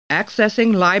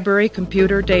Accessing library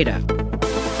computer data.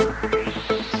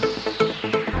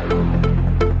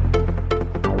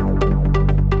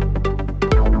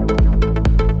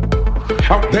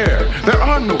 Out there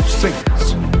are no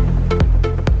saints.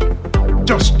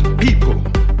 Just people.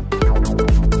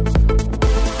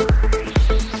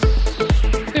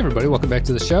 Hey everybody, welcome back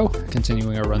to the show.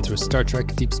 Continuing our run through Star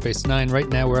Trek Deep Space Nine. Right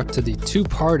now we're up to the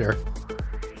two-parter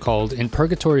called In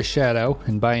Purgatory's Shadow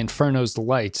and By Inferno's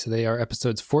Light. They are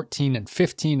episodes 14 and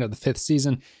 15 of the fifth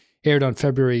season. Aired on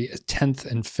February 10th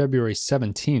and February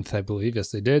 17th, I believe. Yes,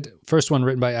 they did. First one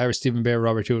written by Ira Stephen Bear,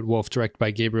 Robert Hewitt Wolfe, directed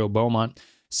by Gabriel Beaumont.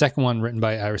 Second one written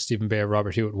by Ira Stephen Bear,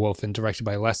 Robert Hewitt Wolfe, and directed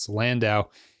by Les Landau.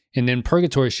 And in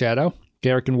Purgatory's Shadow,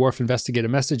 Garak and Worf investigate a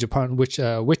message upon which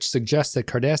suggests that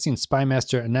Cardassian spy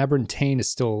master Anabran Tain is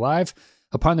still alive.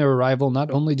 Upon their arrival, not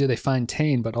only do they find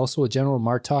Tain, but also a General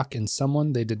Martok and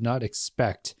someone they did not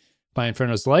expect. By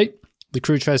Inferno's Light, the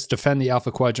crew tries to defend the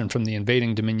Alpha Quadrant from the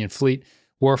invading Dominion fleet.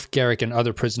 Worf, Garak, and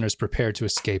other prisoners prepare to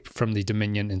escape from the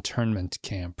Dominion internment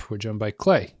camp. We're joined by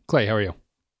Clay. Clay, how are you?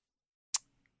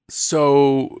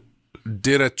 So,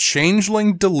 did a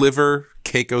changeling deliver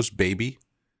Keiko's baby?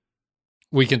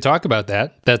 We can talk about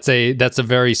that. That's a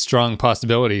very strong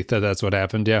possibility that that's what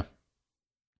happened, yeah.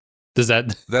 Does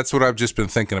that... That's what I've just been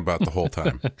thinking about the whole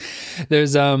time.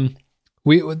 There's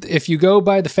if you go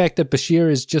by the fact that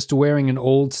Bashir is just wearing an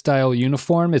old style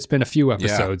uniform, it's been a few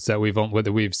episodes that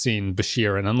we've seen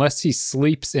Bashir, and unless he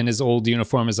sleeps in his old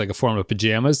uniform as like a form of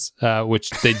pajamas, which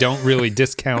they don't really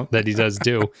discount that he does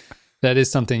do, that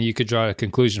is something you could draw a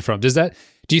conclusion from. Do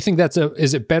you think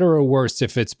is it better or worse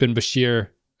if it's been Bashir,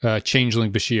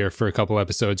 changeling Bashir for a couple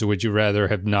episodes, or would you rather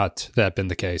have not that been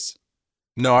the case?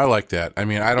 No, I like that. I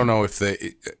mean, I don't know if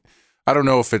it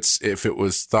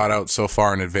was thought out so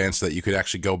far in advance that you could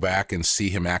actually go back and see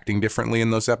him acting differently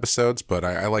in those episodes, but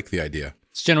I like the idea.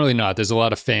 It's generally not. There's a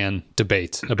lot of fan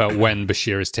debate about when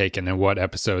Bashir is taken and what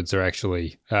episodes are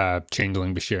actually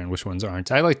changeling Bashir and which ones aren't.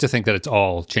 I like to think that it's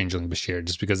all changeling Bashir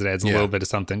just because it adds a little bit of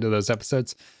something to those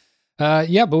episodes. But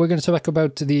we're going to talk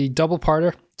about the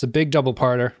double-parter. It's a big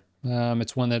double-parter.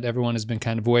 It's one that everyone has been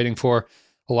kind of waiting for.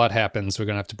 A lot happens. We're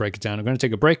going to have to break it down. We're going to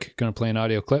take a break. Going to play an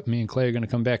audio clip. Me and Clay are going to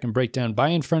come back and break down By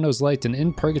Inferno's Light and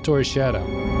In Purgatory's Shadow.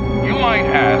 You might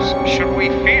ask, should we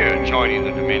fear joining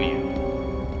the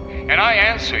Dominion? And I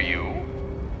answer you,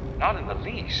 not in the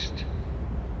least.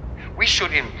 We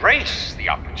should embrace the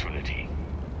opportunity.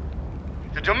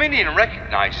 The Dominion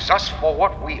recognizes us for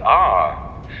what we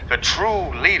are, the true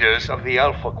leaders of the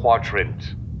Alpha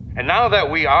Quadrant. And now that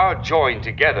we are joined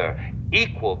together,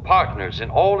 equal partners in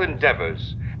all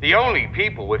endeavors, the only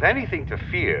people with anything to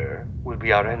fear will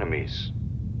be our enemies.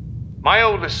 My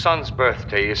oldest son's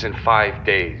birthday is in 5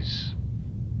 days.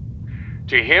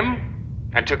 To him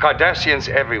and to Cardassians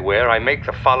everywhere, I make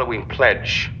the following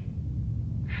pledge.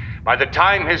 By the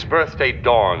time his birthday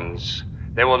dawns,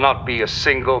 there will not be a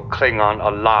single Klingon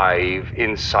alive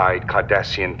inside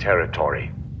Cardassian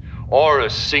territory, or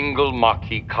a single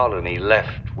Maquis colony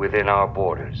left within our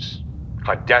borders.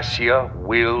 Cardassia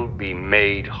will be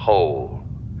made whole.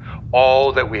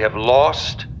 All that we have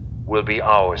lost will be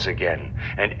ours again,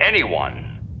 and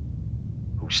anyone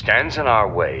who stands in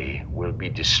our way will be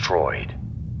destroyed.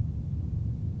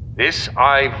 This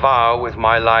I vow with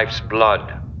my life's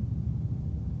blood.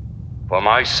 For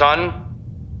my son,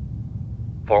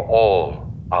 for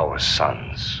all our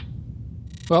sons.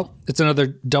 Well, it's another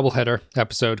doubleheader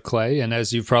episode, Clay, and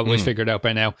as you've probably figured out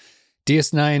by now,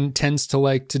 DS9 tends to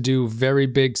like to do very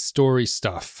big story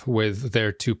stuff with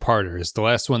their two-parters. The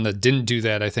last one that didn't do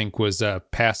that, I think, was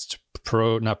Past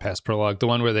Tense,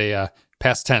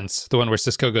 the one where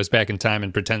Sisko goes back in time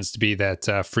and pretends to be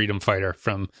that freedom fighter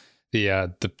from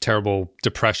the terrible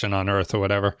depression on Earth or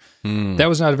whatever. That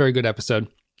was not a very good episode.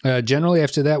 Generally,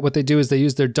 after that, what they do is they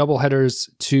use their double headers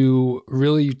to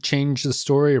really change the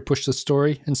story or push the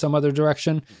story in some other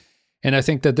direction. And I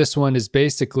think that this one is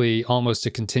basically almost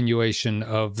a continuation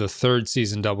of the third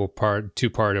season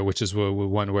two-parter, which is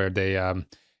one where they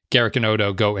Garak and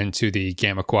Odo go into the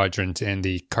Gamma Quadrant and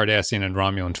the Cardassian and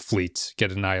Romulan fleet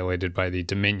get annihilated by the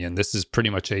Dominion. This is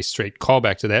pretty much a straight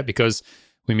callback to that because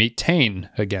we meet Tain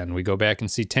again. We go back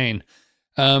and see Tain.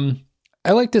 I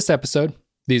like these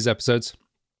episodes.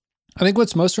 I think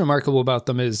what's most remarkable about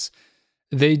them is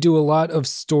they do a lot of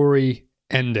story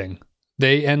ending.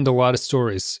 They end a lot of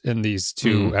stories in these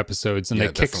two episodes, and they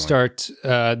kickstart.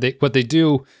 What they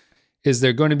do is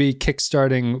they're going to be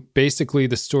kickstarting basically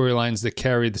the storylines that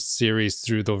carry the series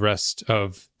through the rest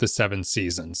of the 7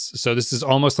 seasons. So this is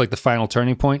almost like the final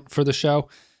turning point for the show.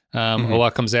 A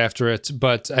lot comes after it,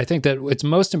 but I think that it's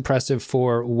most impressive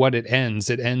for what it ends.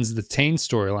 It ends the Tain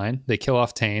storyline. They kill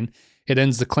off Tain. It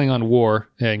ends the Klingon War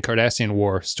and Cardassian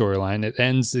War storyline. It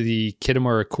ends the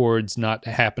Khitomer Accords not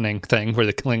happening thing where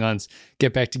the Klingons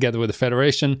get back together with the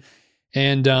Federation.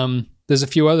 And there's a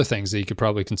few other things that you could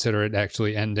probably consider it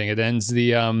actually ending. It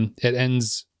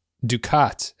ends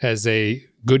Dukat as a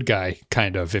good guy,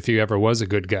 kind of, if he ever was a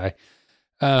good guy.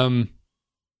 But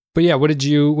yeah, what'd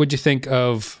you think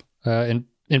of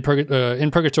in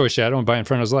Purgatory Shadow and by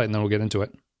Inferno's Light, and then we'll get into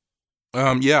it.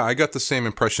 Yeah, I got the same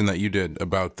impression that you did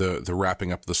about the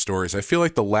wrapping up the stories. I feel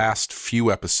like the last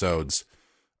few episodes,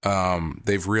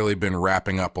 they've really been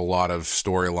wrapping up a lot of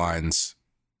storylines.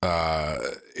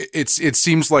 It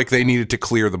seems like they needed to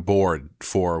clear the board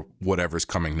for whatever's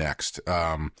coming next.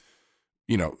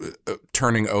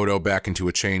 Turning Odo back into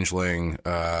a changeling,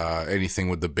 anything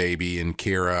with the baby and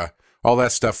Kira, all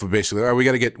that stuff. Basically, all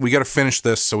right, we got to finish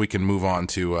this so we can move on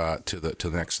to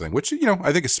the next thing. Which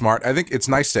I think is smart. I think it's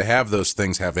nice to have those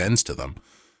things have ends to them,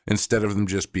 instead of them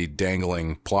just be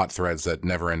dangling plot threads that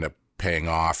never end up paying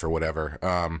off or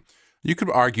whatever. You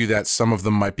could argue that some of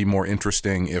them might be more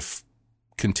interesting if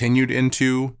continued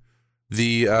into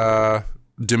the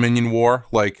Dominion War.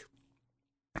 Like,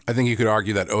 I think you could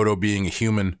argue that Odo being a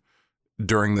human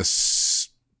during this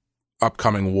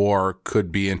upcoming war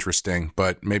could be interesting,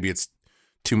 but maybe it's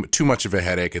too much of a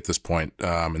headache at this point,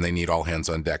 and they need all hands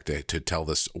on deck to tell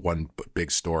this one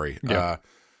big story. Yeah.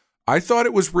 I thought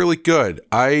it was really good.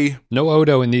 No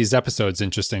Odo in these episodes,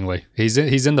 interestingly. He's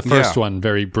in the first one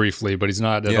very briefly, but he's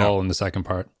not at all in the second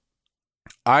part.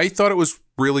 I thought it was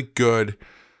really good.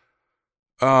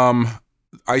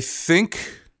 I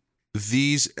think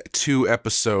these two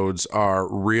episodes are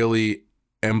really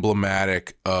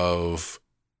emblematic of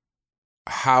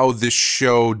how this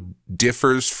show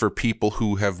differs for people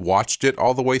who have watched it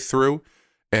all the way through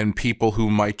and people who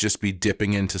might just be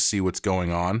dipping in to see what's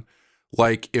going on.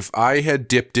 Like, if I had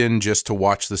dipped in just to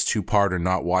watch this two-parter,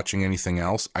 not watching anything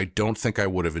else, I don't think I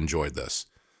would have enjoyed this.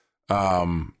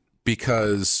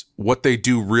 Because what they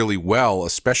do really well,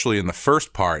 especially in the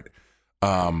first part,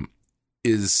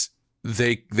 is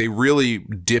they really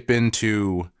dip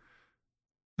into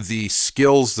the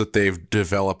skills that they've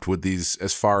developed with these,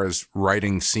 as far as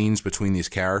writing scenes between these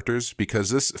characters, because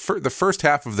the first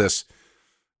half of this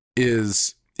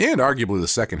is, and arguably the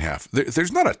second half,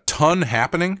 there's not a ton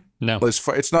happening. No,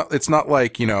 it's not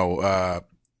like,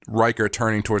 Riker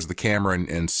turning towards the camera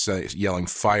and yelling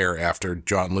fire after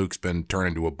John Luke's been turned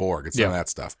into a Borg. It's none of that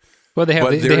stuff. Well, they have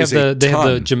the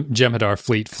Jem'Hadar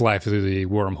fleet fly through the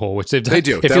wormhole, which they've done. They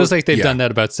do. It feels like they've done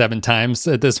that about 7 times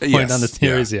at this point on the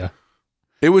series. Yeah.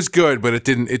 It was good, but it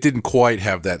didn't quite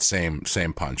have that same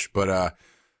punch. But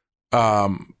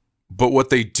what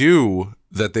they do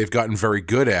that they've gotten very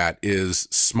good at is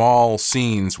small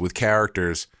scenes with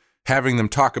characters, having them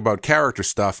talk about character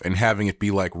stuff and having it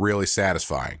be like really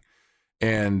satisfying.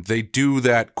 And they do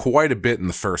that quite a bit in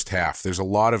the first half. There's a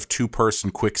lot of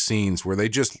 2-person quick scenes where they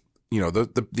just,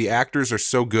 the actors are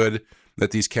so good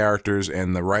at these characters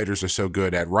and the writers are so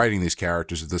good at writing these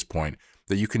characters at this point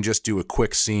that you can just do a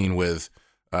quick scene with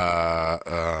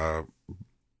Bashir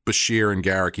and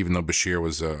Garrick, even though Bashir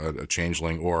was a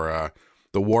changeling, or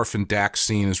the Worf and Dax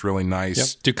scene is really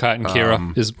nice. Yep. Dukat and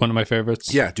Kira is one of my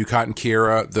favorites. Yeah, Dukat and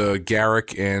Kira, the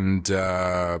Garrick and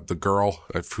the girl,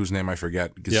 whose name I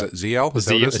forget. Ziel?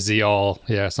 Ziel,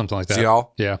 yeah, something like that.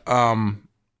 Ziel? Yeah.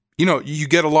 You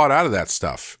get a lot out of that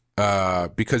stuff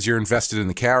because you're invested in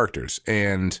the characters,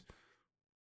 and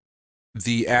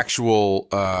the actual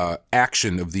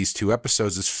action of these 2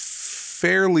 episodes is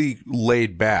fairly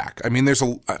laid back. I mean, there's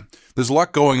a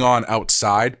lot going on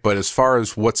outside, but as far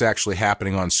as what's actually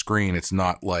happening on screen, it's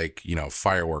not like,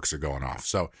 fireworks are going off.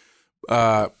 So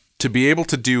to be able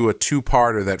to do a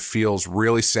 2-parter that feels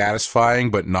really satisfying,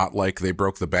 but not like they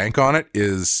broke the bank on it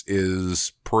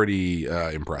is pretty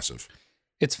impressive.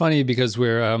 It's funny because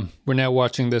we're now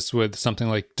watching this with something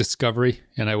like Discovery,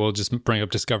 and I will just bring up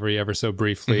Discovery ever so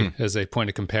briefly as a point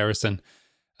of comparison.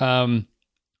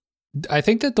 I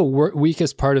think that the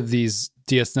weakest part of these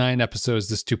DS9 episodes,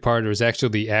 this 2-parter, is actually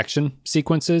the action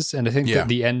sequences, and I think that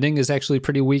the ending is actually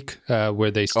pretty weak,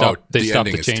 where they stop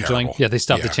the changeling. Yeah, they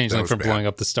stop the changeling from blowing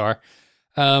up the star.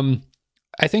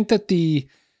 I think that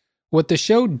what the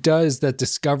show does that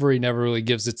Discovery never really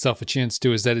gives itself a chance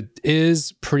to is that it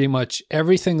is pretty much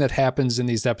everything that happens in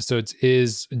these episodes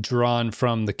is drawn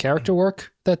from the character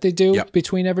work that they do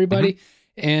between everybody.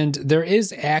 And there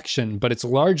is action, but it's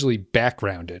largely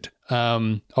backgrounded.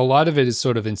 A lot of it is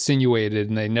sort of insinuated,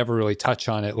 and they never really touch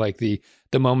on it, like the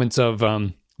moments of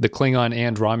the Klingon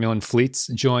and Romulan fleets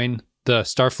join the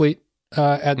Starfleet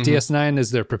at DS9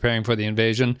 as they're preparing for the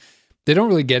invasion. They don't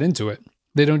really get into it.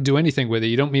 They don't do anything with it.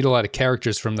 You don't meet a lot of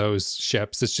characters from those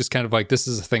ships. It's just kind of like, this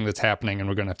is a thing that's happening and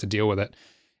we're going to have to deal with it.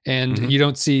 And you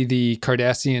don't see the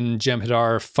Cardassian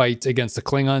Jem'Hadar fight against the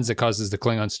Klingons that causes the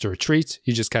Klingons to retreat.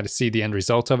 You just kind of see the end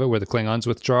result of it where the Klingons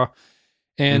withdraw.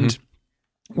 And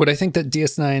what I think that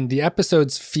DS9, the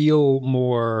episodes feel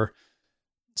more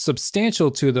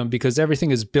substantial to them because everything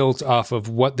is built off of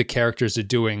what the characters are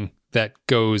doing that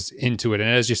goes into it. And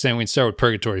as you're saying, we can start with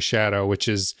Purgatory Shadow, which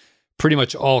is pretty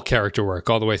much all character work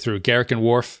all the way through. Garrick and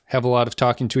Worf have a lot of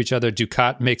talking to each other.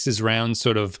 Dukat makes his rounds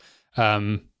sort of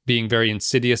being very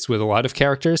insidious with a lot of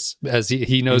characters as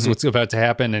he knows what's about to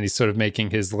happen, and he's sort of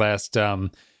making his last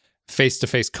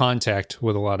face-to-face contact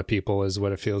with a lot of people is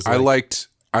what it feels like.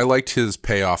 I liked his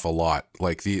payoff a lot.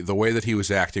 Like the way that he was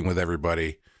acting with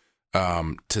everybody,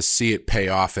 to see it pay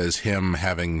off as him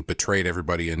having betrayed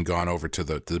everybody and gone over to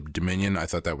the Dominion. I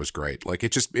thought that was great. Like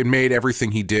it made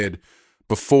everything he did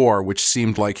before, which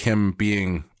seemed like him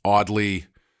being oddly,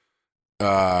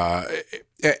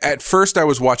 at first I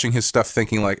was watching his stuff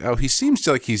thinking like, oh, he seems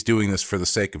like he's doing this for the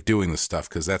sake of doing this stuff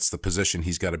because that's the position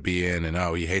he's got to be in, and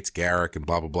oh, he hates Garrick and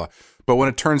blah, blah, blah. But when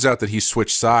it turns out that he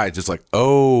switched sides, it's like,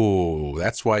 oh,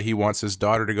 that's why he wants his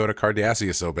daughter to go to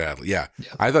Cardassia so badly. Yeah.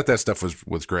 I thought that stuff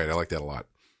was great. I liked that a lot.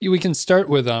 We can start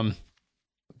with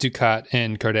Dukat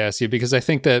and Cardassia because I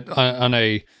think that on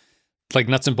a like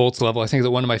nuts and bolts level, I think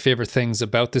that one of my favorite things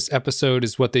about this episode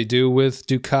is what they do with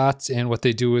Dukat and what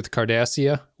they do with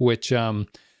Cardassia, which the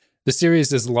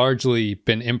series has largely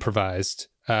been improvised.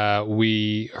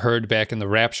 We heard back in the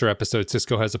Rapture episode,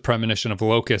 Sisko has a premonition of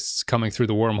locusts coming through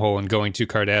the wormhole and going to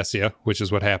Cardassia, which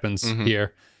is what happens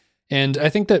here. And I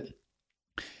think that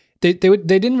they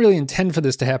didn't really intend for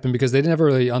this to happen because they never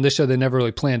really, on this show, they never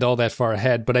really planned all that far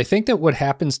ahead. But I think that what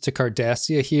happens to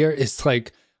Cardassia here is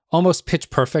like almost pitch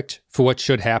perfect for what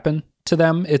should happen to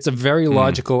them. It's a very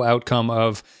logical outcome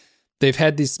of they've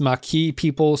had these Maquis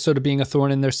people sort of being a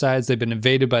thorn in their sides. They've been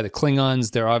invaded by the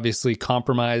Klingons. They're obviously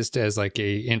compromised as like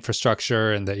a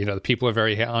infrastructure, and that, you know, the people are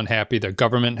very unhappy. Their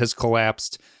government has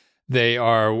collapsed.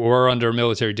 We're under a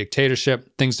military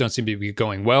dictatorship. Things don't seem to be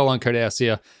going well on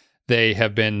Cardassia. They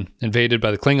have been invaded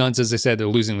by the Klingons, as I said. They're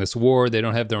losing this war. They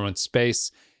don't have their own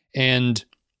space. And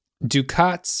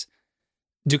Dukat's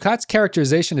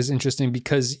characterization is interesting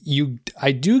because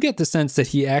I do get the sense that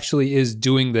he actually is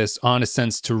doing this on a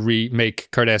sense to remake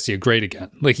Cardassia great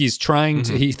again. Like he's trying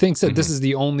to, he thinks that this is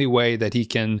the only way that he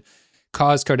can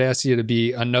cause Cardassia to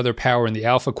be another power in the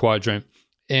Alpha Quadrant.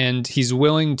 And he's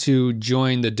willing to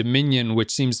join the Dominion,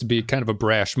 which seems to be kind of a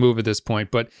brash move at this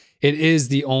point, but it is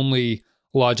the only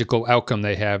logical outcome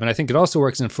they have. And I think it also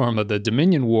works in form of the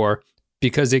Dominion War,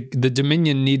 because the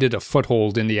Dominion needed a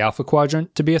foothold in the Alpha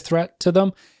Quadrant to be a threat to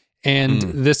them, and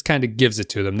this kind of gives it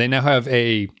to them. They now have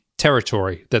a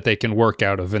territory that they can work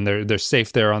out of, and they're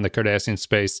safe there on the Cardassian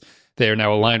space. They are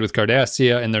now aligned with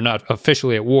Cardassia, and they're not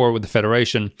officially at war with the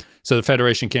Federation, so the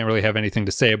Federation can't really have anything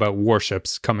to say about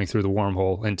warships coming through the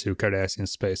wormhole into Cardassian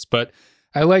space. But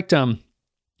I liked, I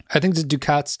think the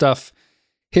Dukat stuff,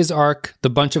 his arc, the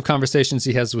bunch of conversations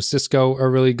he has with Sisko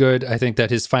are really good. I think that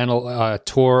his final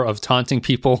tour of taunting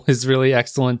people is really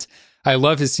excellent. I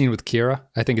love his scene with Kira.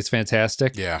 I think it's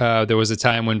fantastic. Yeah. There was a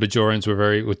time when Bajorans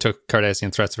took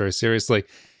Cardassian threats very seriously.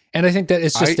 And I think that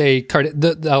it's just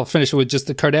I'll finish it with just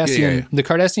the Cardassian, the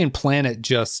Cardassian planet,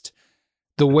 just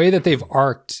the way that they've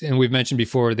arced, and we've mentioned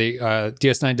before,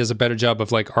 DS9 does a better job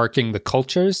of like arcing the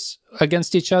cultures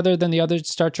against each other than the other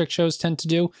Star Trek shows tend to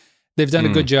do. They've done a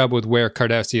good job with where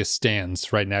Cardassia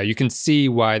stands right now. You can see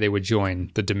why they would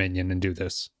join the Dominion and do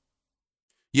this.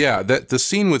 Yeah, the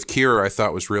scene with Kira I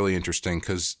thought was really interesting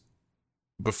because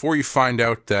before you find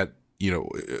out that, you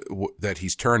know, that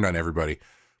he's turned on everybody,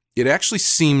 it actually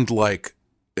seemed like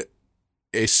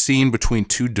a scene between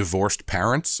two divorced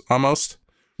parents almost,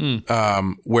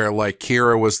 where like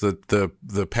Kira was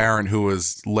the parent who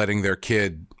was letting their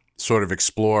kid sort of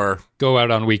explore, go out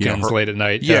on weekends late at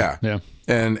night. Yeah.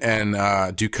 And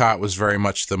Dukat was very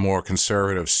much the more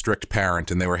conservative, strict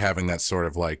parent, and they were having that sort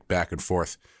of like back and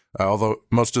forth. Although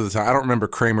most of the time, I don't remember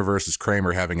Kramer versus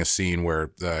Kramer having a scene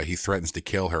where he threatens to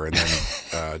kill her and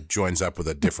then joins up with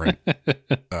a different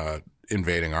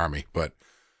invading army. But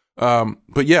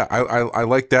yeah, I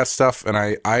like that stuff, and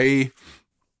I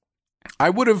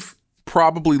would have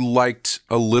probably liked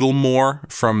a little more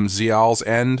from Zial's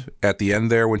end at the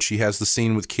end there when she has the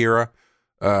scene with Kira.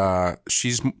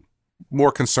 She's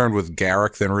more concerned with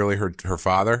Garrick than really her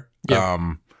father.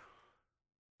 Yeah.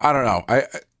 I don't know.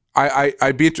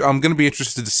 I'm going to be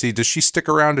interested to see, does she stick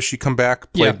around? Does she come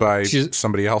back played by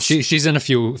somebody else? She's in a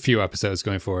few episodes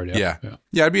going forward. Yeah.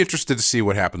 I'd be interested to see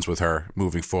what happens with her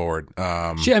moving forward.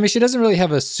 She doesn't really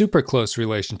have a super close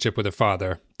relationship with her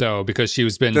father though, because she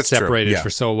was been separated for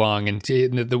so long, and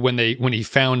when he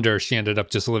found her, she ended up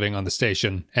just living on the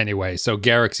station anyway. So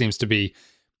Garrick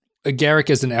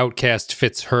as an outcast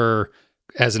fits her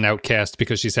as an outcast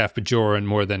because she's half Bajoran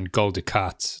more than Gul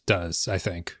Dukat does, I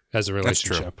think, as a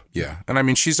relationship. That's true. Yeah. And I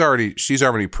mean, she's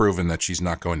already proven that she's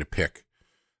not going to pick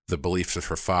the beliefs of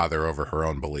her father over her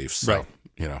own beliefs. So, right.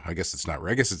 You know, I guess it's not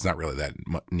really that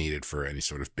needed for any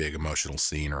sort of big emotional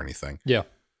scene or anything. Yeah.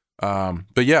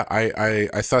 But yeah,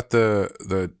 I thought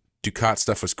the Dukat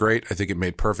stuff was great. I think it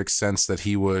made perfect sense that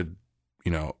he would,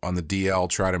 you know, on the DL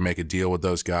try to make a deal with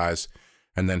those guys.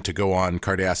 And then to go on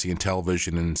Cardassian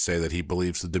television and say that he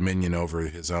believes the Dominion over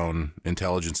his own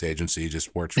intelligence agency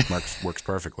just works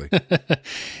perfectly.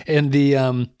 And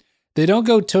they don't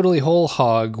go totally whole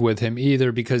hog with him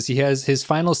either, because he has his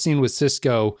final scene with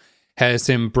Sisko has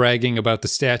him bragging about the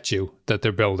statue that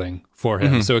they're building for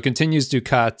him. Mm-hmm. So it continues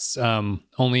Dukat's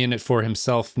only in it for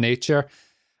himself nature.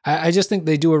 I just think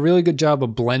they do a really good job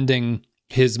of blending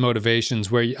his motivations,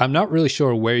 where I'm not really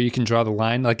sure where you can draw the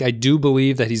line. Like, I do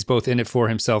believe that he's both in it for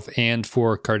himself and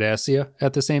for Cardassia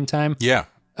at the same time. Yeah.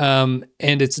 And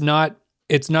it's not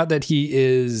that he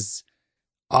is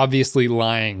obviously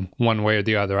lying one way or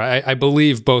the other. I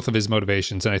believe both of his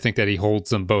motivations, and I think that he holds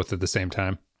them both at the same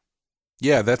time.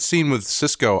 Yeah, that scene with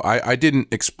Sisko, I didn't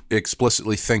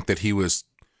explicitly think that he was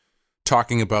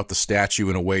talking about the statue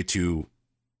in a way to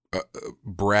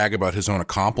brag about his own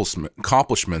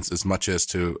accomplishments as much as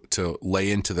to lay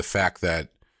into the fact that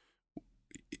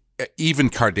even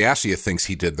Cardassia thinks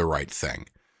he did the right thing.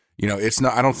 You know, it's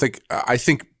not, I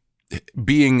think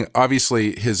being,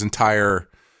 obviously his entire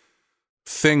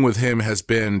thing with him has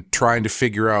been trying to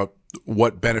figure out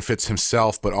what benefits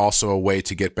himself, but also a way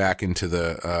to get back into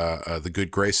the good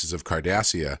graces of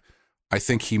Cardassia. I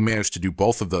think he managed to do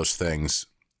both of those things.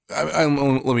 Let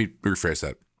me rephrase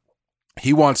that.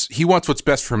 He wants what's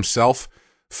best for himself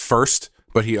first,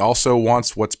 but he also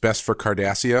wants what's best for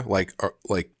Cardassia,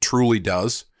 like truly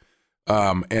does.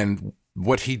 And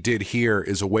what he did here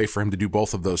is a way for him to do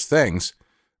both of those things.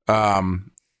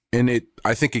 And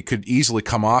I think it could easily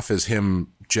come off as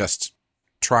him just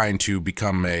trying to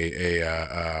become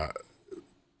a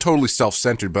totally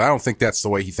self-centered, but I don't think that's the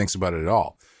way he thinks about it at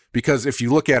all. Because if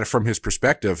you look at it from his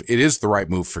perspective, it is the right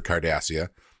move for Cardassia,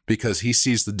 because he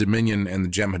sees the Dominion and the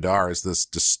Jem'Hadar as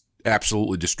this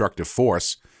absolutely destructive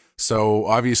force. So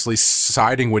obviously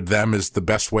siding with them is the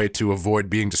best way to avoid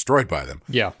being destroyed by them.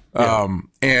 Yeah.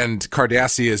 And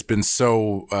Cardassia has been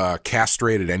so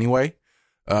castrated anyway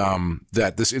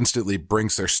that this instantly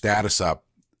brings their status up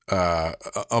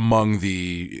among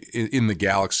in the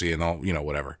galaxy and all, you know,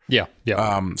 whatever. Yeah.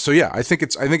 So yeah, I think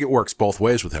it works both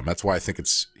ways with him. That's why I think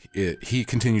he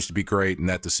continues to be great, and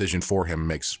that decision for him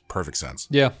makes perfect sense.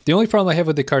 Yeah. The only problem I have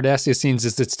with the Cardassia scenes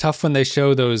is it's tough when they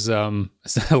show those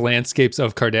landscapes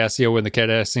of Cardassia when the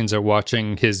Cardassians are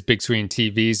watching his big screen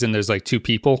TVs and there's like two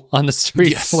people on the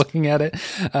street looking at it.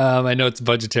 I know it's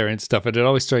budgetary and stuff, but it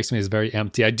always strikes me as very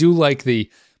empty. I do like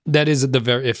that is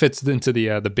it fits into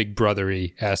the big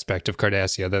brothery aspect of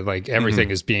Cardassia, that like everything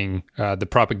is being the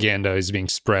propaganda is being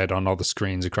spread on all the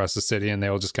screens across the city, and they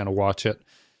all just kind of watch it.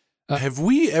 Have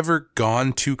we ever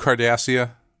gone to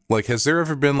Cardassia? Like, has there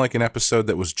ever been like an episode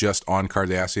that was just on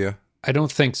Cardassia? I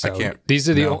don't think so. I I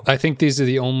think these are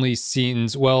the only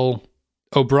scenes. Well,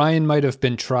 O'Brien might have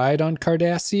been tried on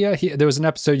Cardassia. There was an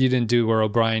episode you didn't do where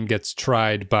O'Brien gets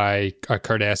tried by a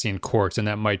Cardassian court, and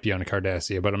that might be on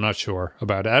Cardassia, but I'm not sure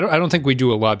about it. I don't think we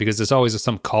do a lot, because there's always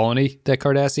some colony that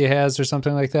Cardassia has or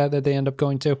something like that they end up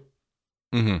going to.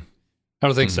 Mm-hmm. I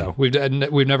don't think so. We've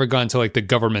never gone to like the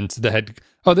government, the head.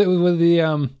 Oh,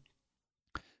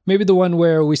 maybe the one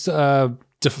where we saw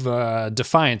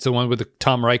Defiance, the one with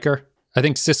Tom Riker. I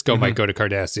think Sisko might go to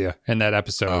Cardassia in that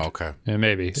episode. Oh, okay. Yeah,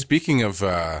 maybe. Speaking of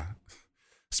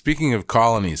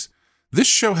colonies, this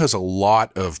show has a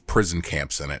lot of prison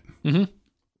camps in it. Mm-hmm.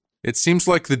 It seems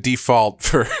like the default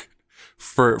for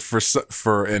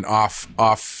an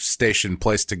off station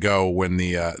place to go when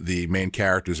the main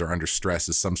characters are under stress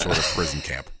is some sort of prison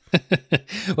camp.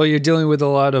 Well, you're dealing with a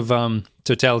lot of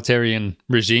totalitarian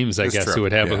regimes, I guess, who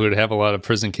would have a lot of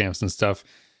prison camps and stuff.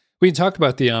 We can talk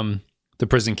about the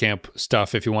prison camp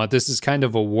stuff if you want. This is kind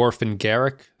of a Worf and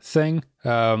Garrick thing.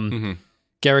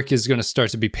 Garrick is going to start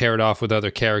to be paired off with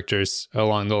other characters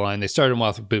along the line. They started him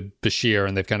off with Bashir,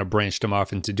 and they've kind of branched him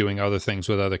off into doing other things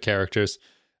with other characters.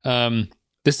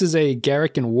 This is a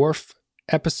Garrick and Worf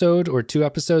episode, or 2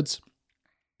 episodes.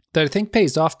 that I think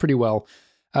pays off pretty well.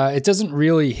 It doesn't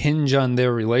really hinge on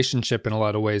their relationship in a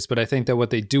lot of ways, but I think that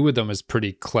what they do with them is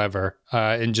pretty clever.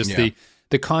 And just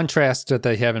the contrast that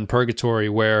they have in Purgatory,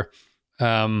 where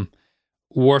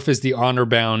Worf is the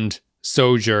honor-bound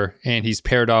soldier, and he's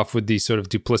paired off with the sort of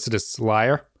duplicitous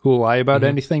liar who will lie about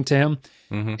anything to him.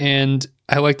 And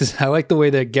I like this. I like the way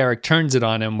that Garrick turns it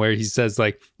on him, where he says,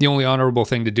 like, the only honorable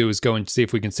thing to do is go and see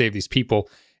if we can save these people.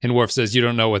 And Worf says, you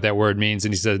don't know what that word means.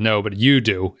 And he says, no, but you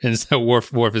do. And so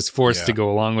Worf is forced to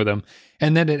go along with him.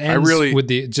 And then it ends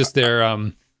with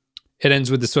it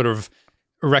ends with the sort of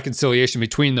reconciliation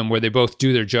between them, where they both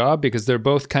do their job, because they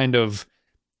both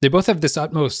have this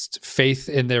utmost faith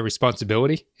in their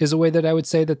responsibility, is a way that I would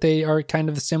say that they are kind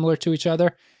of similar to each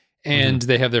other. And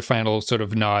they have their final sort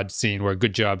of nod scene where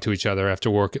good job to each other after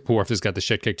Worf has got the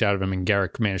shit kicked out of him and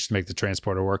Garrick managed to make the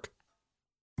transporter work.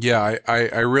 Yeah,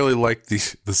 I really like the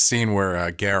scene where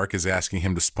Garrick is asking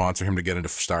him to sponsor him to get into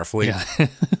Starfleet. Yeah.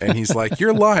 And he's like,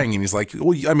 you're lying. And he's like,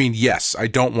 well, I mean, yes, I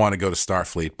don't want to go to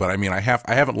Starfleet, but I mean, I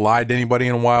haven't lied to anybody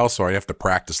in a while, so I have to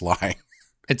practice lying.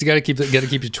 It's got to keep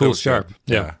your tools sharp.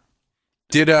 Yeah.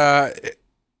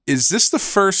 Is this the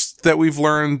first that we've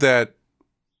learned that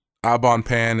Abon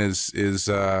Pan is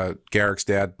Garrick's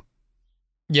dad?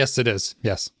 Yes, it is.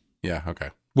 Yes. Yeah.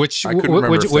 Okay. What'd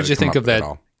you think of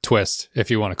that twist,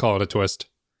 if you want to call it a twist?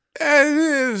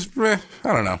 I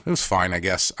don't know. It was fine, I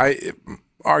guess.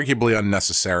 Arguably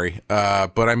unnecessary.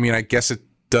 But I mean, I guess it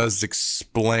does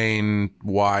explain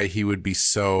why he would be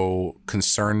so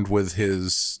concerned with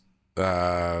his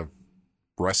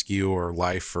rescue or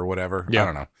life or whatever. Yeah. I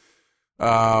don't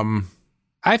know.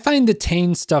 I find the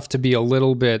Tane stuff to be a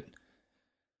little bit.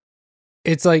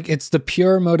 It's like it's the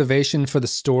pure motivation for the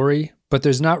story, but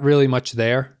there's not really much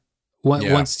there.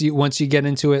 Once you get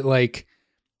into it, like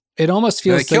it almost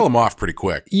feels they kill him off pretty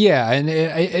quick. Yeah, and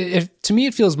it to me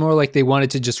it feels more like they wanted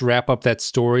to just wrap up that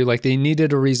story. Like they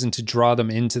needed a reason to draw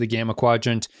them into the Gamma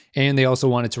Quadrant, and they also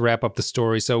wanted to wrap up the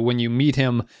story. So when you meet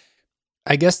him,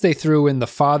 I guess they threw in the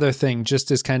father thing just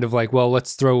as kind of like, well,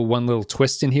 let's throw one little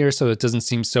twist in here so it doesn't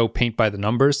seem so paint by the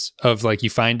numbers of like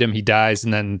you find him, he dies,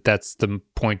 and then that's the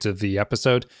point of the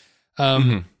episode.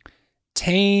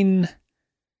 Tane.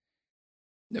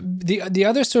 The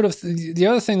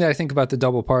other thing that I think about the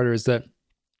double parter is that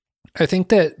I think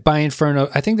that by Inferno,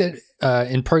 I think that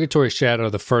in Purgatory Shadow,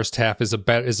 the first half is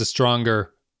a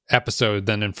stronger episode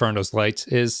than Inferno's Light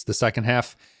is the second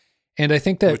half, and I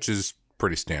think that which is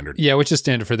pretty standard. Yeah, which is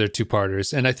standard for their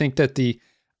two-parters, and I think that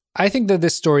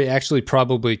this story actually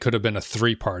probably could have been a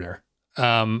three-parter.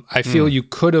 I feel you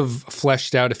could have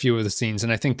fleshed out a few of the scenes,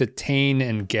 and I think that Tane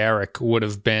and Garrick would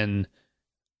have been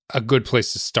a good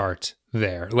place to start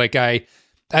there. Like I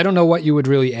don't know what you would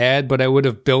really add, but I would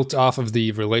have built off of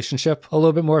the relationship a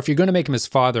little bit more. If you're going to make him his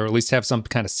father, at least have some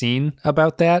kind of scene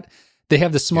about that. They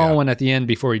have the small one at the end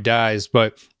before he dies,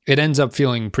 but it ends up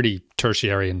feeling pretty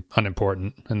tertiary and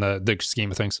unimportant in the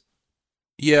scheme of things.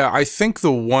 Yeah, I think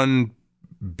the one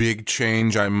big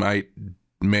change I might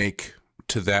make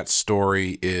to that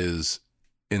story is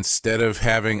instead of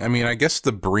having, I mean, I guess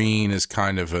the Breen is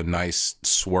kind of a nice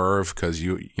swerve because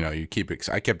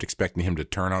I kept expecting him to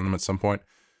turn on them at some point.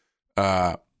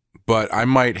 But I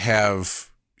might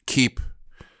keep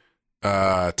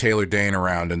Taylor Dane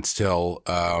around until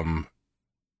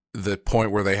the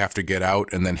point where they have to get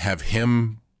out, and then have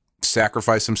him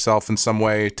sacrifice himself in some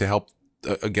way to help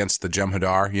against the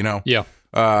Jem'Hadar. Yeah.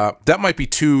 That might be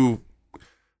too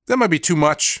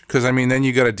much, because I mean, then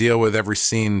you got to deal with every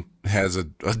scene has a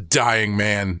dying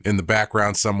man in the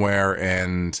background somewhere,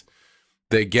 and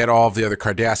they get all of the other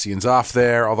Cardassians off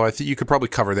there. Although I think you could probably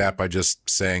cover that by just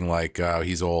saying like,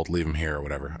 he's old, leave him here or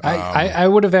whatever. I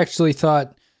would have actually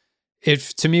thought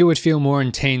to me it would feel more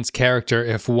in Tane's character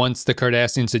if once the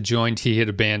Cardassians had joined, he had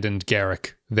abandoned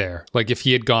Garrick there. Like if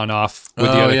he had gone off with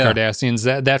the other Cardassians,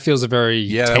 that feels a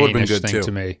very that would have been good thing too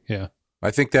to me. Yeah, I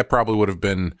think that probably would have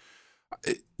been.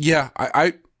 Yeah,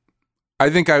 I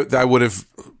think I would have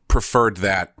preferred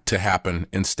that to happen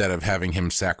instead of having him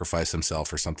sacrifice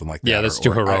himself or something like that. Yeah, that's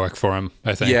too heroic for him,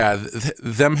 I think. Yeah,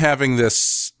 them having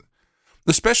this,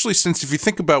 especially since if you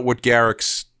think about what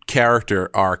Garrick's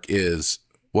character arc is,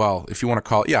 well, if you want to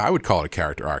call it, I would call it a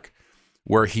character arc,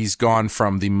 where he's gone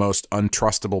from the most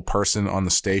untrustable person on the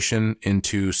station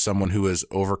into someone who has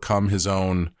overcome his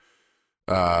own,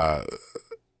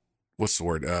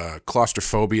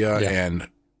 claustrophobia and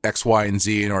X, Y, and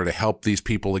Z in order to help these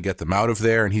people to get them out of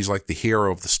there. And he's like the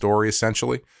hero of the story,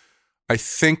 essentially. I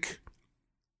think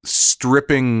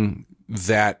stripping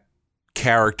that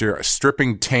character,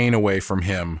 stripping Tane away from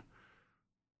him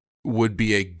would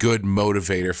be a good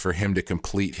motivator for him to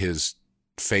complete his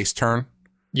face turn.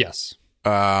 Yes.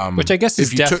 Which I guess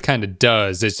his death kind of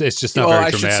does. It's just not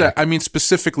very dramatic. I mean,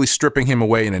 specifically stripping him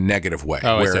away in a negative way.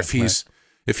 Where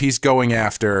if he's going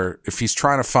after, if he's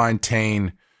trying to find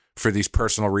Tane for these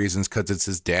personal reasons because it's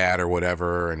his dad or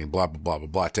whatever, and he blah, blah, blah, blah,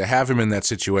 blah, to have him in that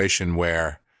situation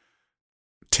where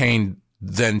Tane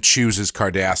then chooses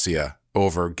Cardassia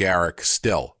over Garrick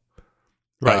still.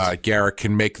 Right. Garrick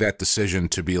can make that decision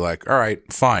to be like, all right,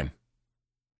 fine.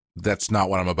 That's not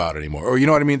what I'm about anymore. Or you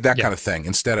know what I mean? That kind of thing.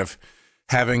 Instead of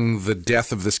having the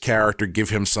death of this character give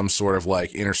him some sort of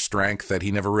like inner strength that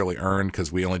he never really earned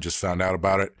because we only just found out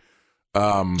about it.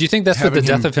 Do you think that's what the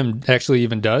death of him actually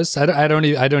even does? I don't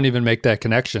even make that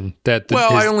connection.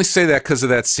 I only say that because of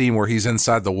that scene where he's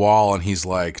inside the wall and he's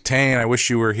like, Tane, I wish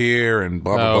you were here, and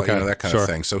blah blah blah, that kind of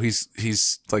thing. So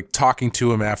he's like talking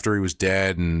to him after he was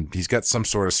dead, and he's got some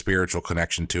sort of spiritual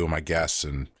connection to him, I guess.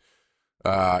 And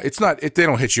they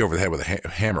don't hit you over the head with a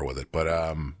hammer with it,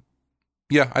 but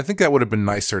yeah, I think that would have been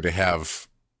nicer to have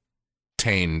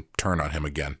Tane turn on him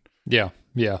again. Yeah.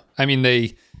 I mean,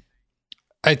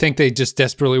 I think they just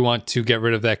desperately want to get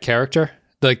rid of that character.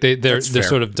 Like they're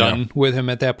sort of done with him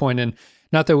at that point. And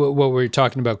not that what we were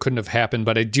talking about couldn't have happened,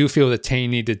 but I do feel that Tane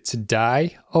needed to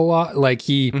die a lot. Like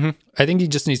I think he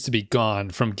just needs to be gone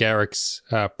from Garrick's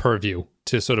purview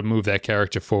to sort of move that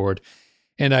character forward.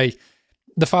 And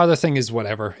the father thing is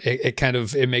whatever.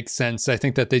 It makes sense. I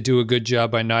think that they do a good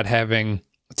job by not having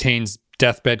Tane's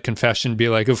deathbed confession be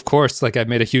like, of course, like I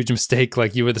made a huge mistake,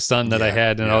 like you were the son that I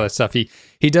had and all that stuff. He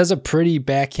does a pretty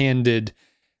backhanded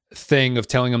thing of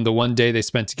telling him the one day they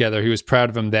spent together, he was proud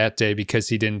of him that day because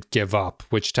he didn't give up,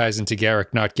 which ties into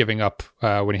Garrick not giving up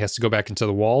when he has to go back into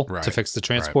the wall to fix the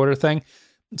transporter thing.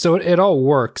 So it all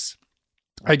works.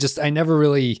 I never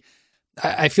really...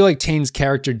 I feel like Tane's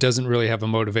character doesn't really have a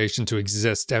motivation to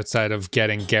exist outside of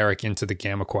getting Garrick into the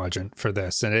Gamma Quadrant for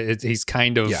this. And he's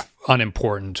kind of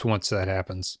unimportant once that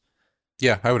happens.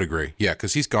 Yeah, I would agree. Yeah,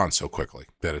 because he's gone so quickly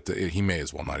that he may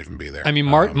as well not even be there. I mean,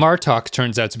 Martok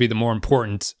turns out to be the more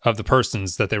important of the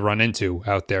persons that they run into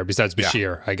out there, besides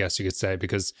Bashir, I guess you could say,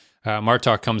 because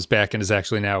Martok comes back and is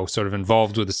actually now sort of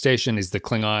involved with the station. He's the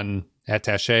Klingon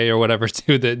attaché or whatever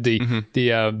to the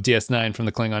DS9 from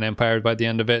the Klingon Empire by the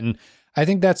end of it. And I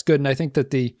think that's good, and I think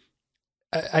that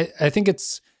I think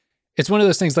it's one of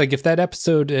those things, like if that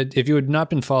episode, if you had not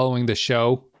been following the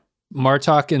show,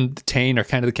 Martok and Tane are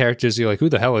kind of the characters you're like, who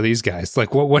the hell are these guys?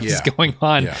 Like, what is going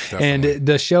on? Yeah, and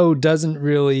the show doesn't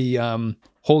really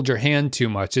hold your hand too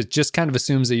much. It just kind of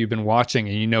assumes that you've been watching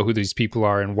and you know who these people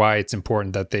are and why it's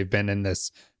important that they've been in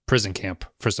this prison camp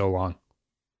for so long.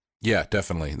 Yeah,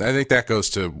 definitely. I think that goes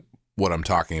to what I'm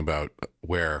talking about,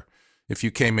 where if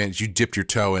you came in, you dipped your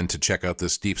toe in to check out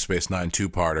this Deep Space Nine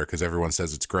 2-parter because everyone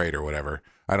says it's great or whatever,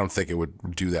 I don't think it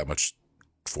would do that much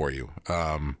for you.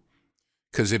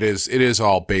 Because it is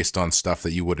all based on stuff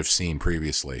that you would have seen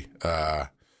previously.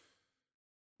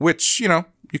 Which, you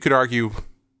could argue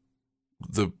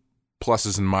the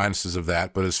pluses and minuses of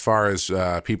that, but as far as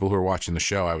people who are watching the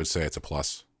show, I would say it's a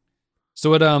plus. So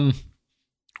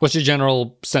what's your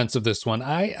general sense of this one?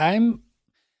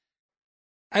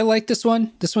 I like this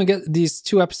one. These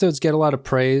 2 episodes get a lot of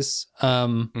praise.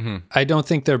 I don't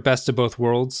think they're best of both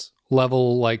worlds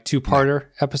level, like 2-parter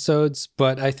episodes,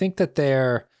 but I think that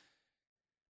they're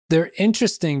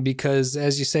interesting because,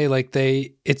 as you say, like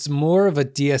it's more of a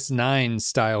DS9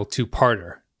 style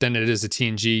 2-parter than it is a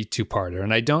TNG 2-parter.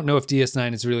 And I don't know if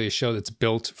DS9 is really a show that's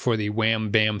built for the wham,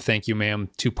 bam, thank you, ma'am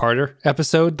 2-parter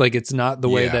episode. Like it's not the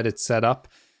way that it's set up.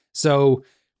 So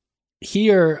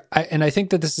here, I think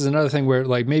that this is another thing where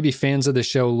like maybe fans of the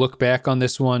show look back on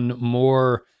this one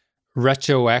more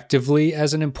retroactively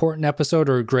as an important episode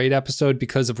or a great episode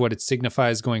because of what it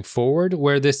signifies going forward,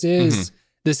 where this is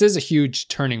a huge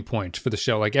turning point for the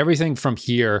show. Like everything from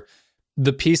here,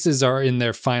 the pieces are in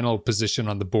their final position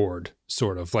on the board,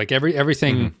 sort of like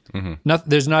everything.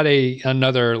 There's not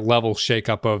another level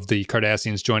shakeup of the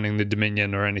Cardassians joining the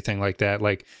Dominion or anything like that.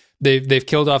 Like they've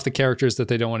killed off the characters that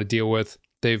they don't want to deal with.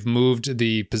 They've moved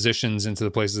the positions into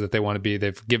the places that they want to be.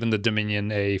 They've given the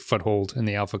Dominion a foothold in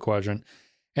the Alpha Quadrant.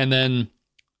 And then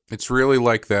it's really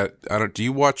like that. Do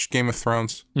you watch Game of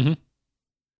Thrones? Mm-hmm.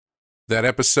 That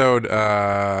episode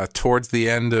towards the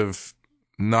end of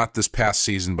not this past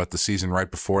season, but the season right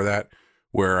before that,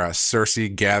 where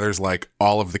Cersei gathers like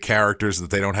all of the characters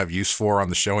that they don't have use for on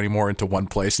the show anymore into one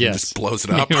place and just blows it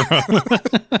up,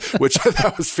 which I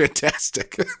thought was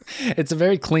fantastic. It's a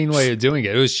very clean way of doing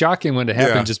it. It was shocking when it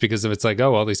happened just because of it's like,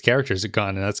 oh, all these characters are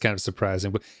gone, and that's kind of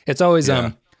surprising. But it's always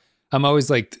I'm always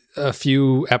like a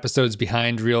few episodes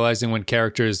behind realizing when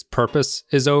characters' purpose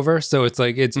is over. So it's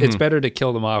like it's better to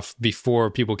kill them off before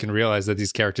people can realize that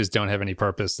these characters don't have any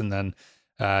purpose, and then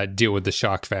deal with the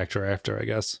shock factor after, I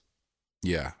guess.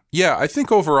 Yeah. Yeah, I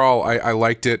think overall I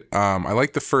liked it. I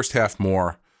liked the first half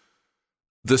more.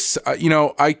 This,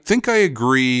 I think I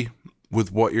agree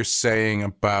with what you're saying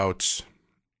about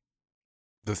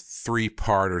the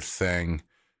 3-parter thing,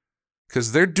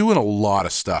 because they're doing a lot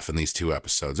of stuff in these 2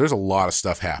 episodes. There's a lot of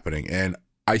stuff happening, and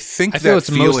I feel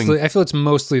it's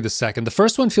mostly the second. The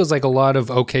first one feels like a lot of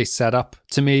okay setup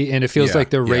to me, and it feels like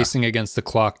they're racing against the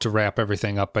clock to wrap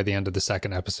everything up by the end of the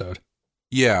second episode.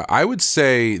 Yeah, I would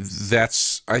say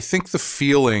I think the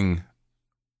feeling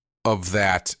of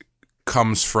that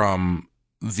comes from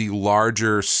the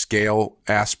larger scale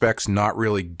aspects not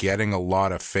really getting a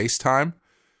lot of face time.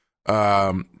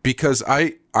 Because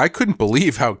I couldn't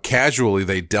believe how casually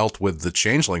they dealt with the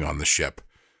changeling on the ship.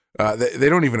 They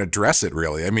don't even address it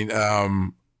really. I mean,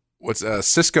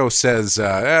 Cisco says,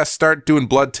 start doing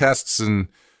blood tests and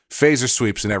phaser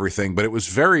sweeps and everything, but it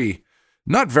was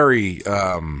not very,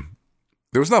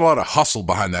 there was not a lot of hustle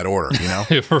behind that order, you know?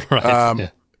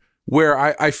 Right. Where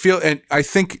I feel, and I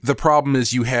think the problem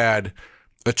is you had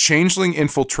a changeling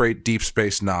infiltrate Deep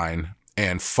Space Nine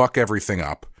and fuck everything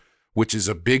up, which is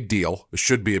a big deal. It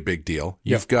should be a big deal.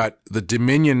 Yep. You've got the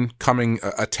Dominion coming,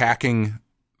 attacking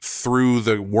through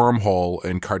the wormhole,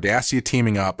 and Cardassia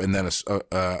teaming up, and then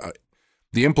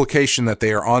the implication that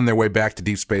they are on their way back to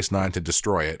Deep Space Nine to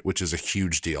destroy it, which is a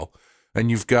huge deal.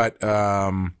 And you've got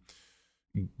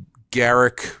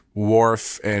Garrick,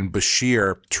 Worf, and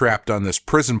Bashir trapped on this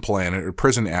prison planet or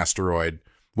prison asteroid,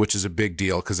 which is a big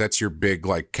deal because that's your big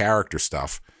like character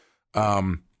stuff.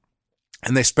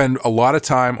 And they spend a lot of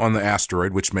time on the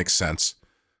asteroid, which makes sense.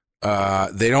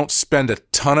 They don't spend a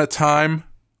ton of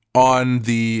on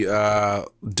the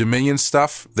Dominion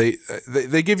stuff. They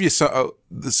give you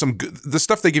some good, the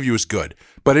stuff they give you is good,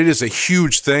 but it is a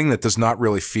huge thing that does not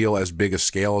really feel as big a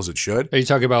scale as it should. Are you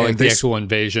talking about like the actual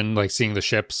invasion, like seeing the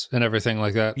ships and everything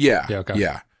like that? Yeah. Okay.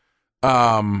 Yeah.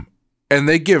 And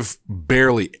they give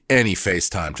barely any face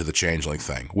time to the changeling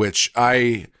thing, which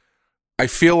I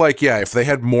feel like, yeah, if they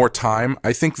had more time,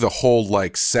 I think the whole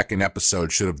like second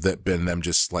episode should have been them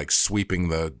just like sweeping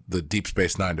the Deep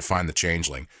Space Nine to find the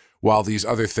changeling while these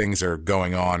other things are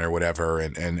going on or whatever,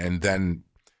 and then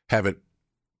have it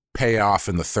pay off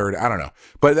in the third. I don't know,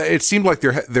 but it seemed like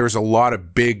there's a lot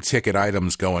of big ticket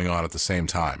items going on at the same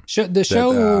time. The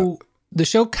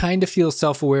show kind of feels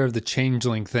self-aware of the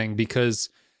changeling thing because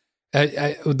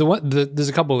there's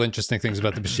a couple of interesting things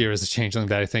about the Bashir as a changeling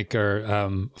that I think are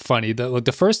funny.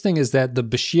 The first thing is that the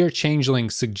Bashir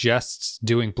changeling suggests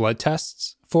doing blood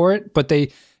tests for it, but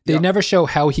they never show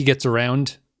how he gets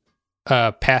around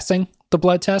passing the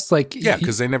blood test. Like, yeah,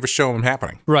 because they never show him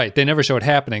happening. Right, they never show it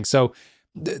happening. So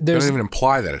they don't even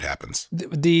imply that it happens.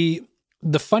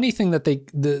 The funny thing that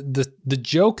the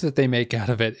joke that they make out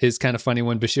of it is kind of funny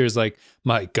when Bashir's like,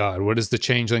 my God, what is the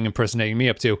changeling impersonating me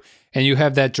up to? And you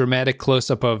have that dramatic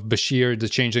close-up of Bashir, the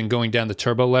changeling, going down the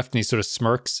turbo lift, and he sort of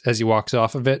smirks as he walks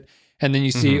off of it. And then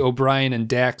you see O'Brien and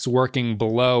Dax working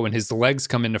below, and his legs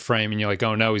come into frame, and you're like,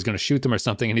 oh no, he's going to shoot them or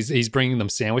something. And he's bringing them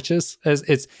sandwiches.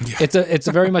 It's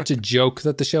a very much a joke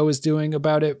that the show is doing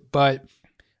about it. But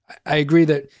I agree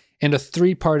that in a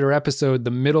 3-parter episode,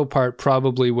 the middle part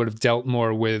probably would have dealt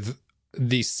more with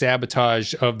the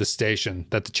sabotage of the station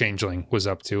that the changeling was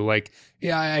up to. Like,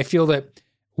 yeah, I feel that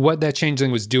what that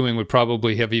changeling was doing would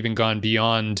probably have even gone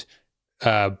beyond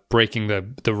breaking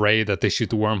the ray that they shoot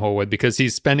the wormhole with, because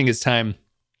he's spending his time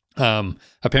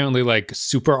apparently like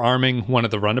super arming one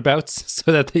of the runabouts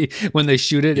so that when they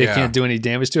shoot it, it can't do any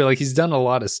damage to it. Like, he's done a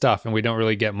lot of stuff, and we don't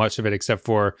really get much of it except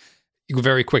for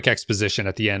very quick exposition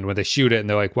at the end when they shoot it, and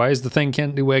they're like, why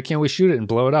can't we shoot it and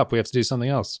blow it up? We have to do something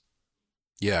else.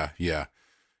 Yeah.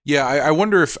 I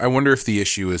wonder if the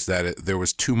issue is that there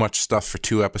was too much stuff for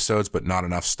 2 episodes, but not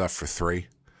enough stuff for 3.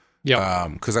 Yeah.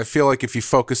 Because I feel like if you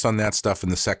focus on that stuff in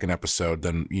the second episode,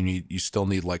 then you still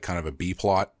need like kind of a B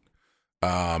plot.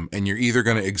 And you're either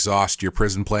going to exhaust your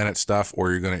prison planet stuff,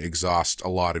 or you're going to exhaust a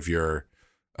lot of your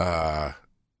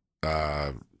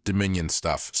Dominion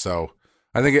stuff. So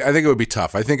I think it would be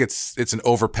tough. I think it's an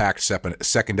overpacked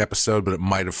second episode, but it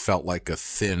might have felt like a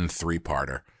thin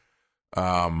 3-parter.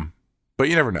 But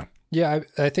you never know. Yeah,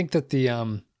 I think that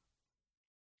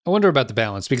I wonder about the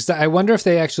balance, because I wonder if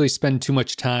they actually spend too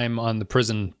much time on the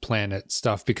prison planet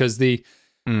stuff, because the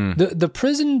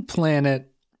prison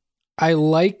planet, I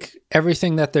like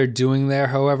everything that they're doing there.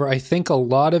 However, I think a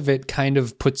lot of it kind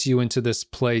of puts you into this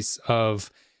place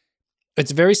of,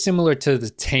 it's very similar to the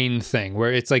Tane thing,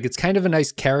 where it's like, it's kind of a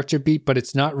nice character beat, but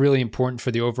it's not really important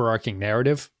for the overarching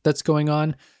narrative that's going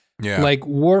on. Yeah. Like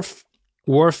Worf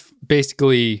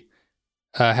basically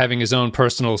having his own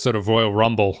personal sort of Royal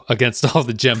Rumble against all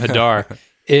the Jem'Hadar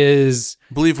is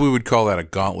I believe we would call that a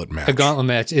gauntlet match. a gauntlet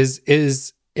match is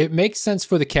it makes sense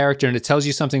for the character and it tells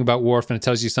you something about Worf and it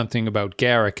tells you something about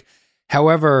Garrick.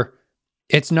 However,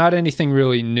 it's not anything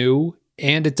really new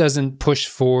and it doesn't push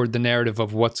forward the narrative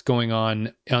of what's going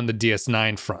on the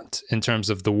DS9 front in terms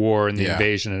of the war and the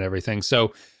invasion and everything.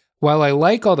 So while I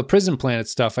like all the Prison Planet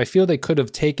stuff, I feel they could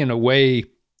have taken away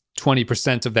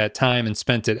 20% of that time and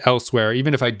spent it elsewhere,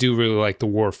 even if I do really like the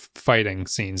Worf fighting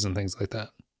scenes and things like that.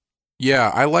 Yeah,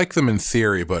 I like them in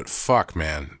theory, but fuck,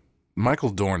 man. Michael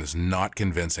Dorn is not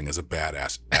convincing as a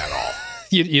badass at all.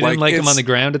 You didn't like him on the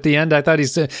ground at the end? I thought he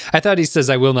says,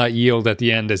 "I will not yield" at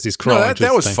the end as he's crawling. No,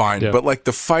 that was fine, yeah. but like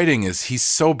the fighting he's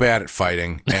so bad at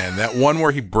fighting, and that one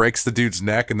where he breaks the dude's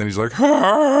neck and then he's like,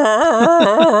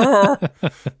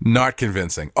 not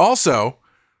convincing. Also,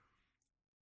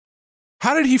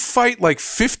 how did he fight like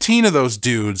 15 of those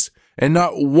dudes and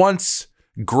not once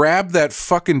grab that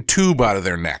fucking tube out of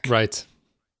their neck? Right.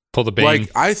 Pull the bane. Like,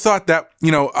 I thought that,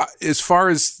 as far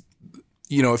as,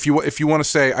 if you want to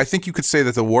say, I think you could say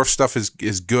that the Worf stuff is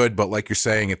good, but like you're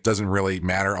saying, it doesn't really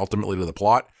matter ultimately to the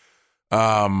plot.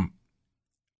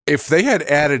 If they had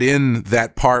added in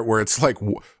that part where it's like,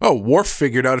 oh, Worf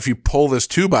figured out if you pull this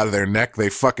tube out of their neck, they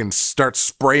fucking start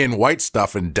spraying white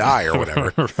stuff and die or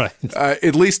whatever. Right.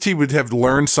 At least he would have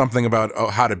learned something about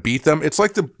how to beat them. It's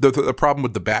like the problem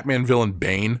with the Batman villain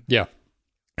Bane. Yeah.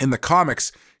 In the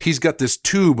comics, he's got this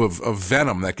tube of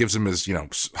venom that gives him his,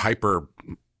 hyper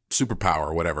superpower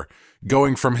or whatever,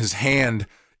 going from his hand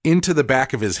into the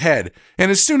back of his head. And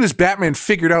as soon as Batman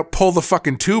figured out pull the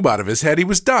fucking tube out of his head, he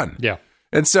was done. Yeah.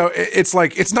 And so it's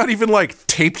like, it's not even like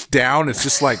taped down. It's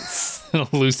just like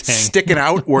loose hang, sticking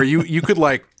out where you could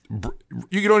like,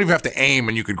 you don't even have to aim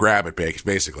and you could grab it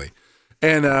basically.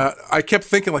 And I kept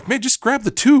thinking like, man, just grab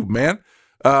the tube, man.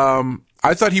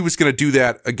 I thought he was going to do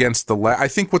that against I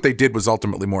think what they did was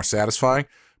ultimately more satisfying,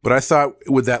 but I thought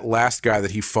with that last guy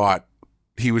that he fought,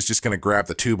 he was just going to grab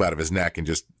the tube out of his neck and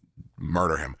just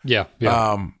murder him. Yeah.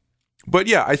 But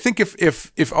yeah, I think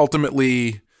if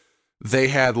ultimately they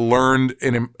had learned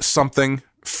something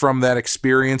from that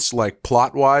experience, like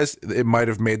plot wise, it might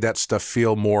have made that stuff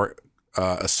feel more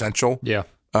essential. Yeah.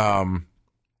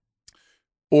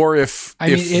 Or if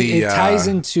it ties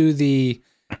into the.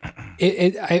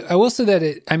 I will say that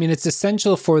it's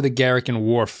essential for the Garrick and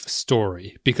Worf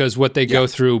story because what they go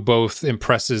through both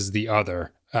impresses the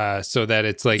other. So that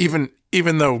it's like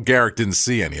even though Garrick didn't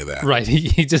see any of that, right?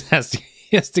 He just has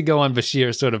to go on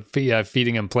Bashir, sort of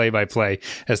feeding him play by play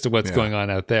as to what's going on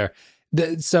out there.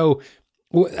 So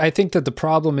I think that the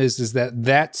problem is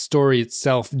that story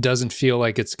itself doesn't feel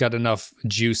like it's got enough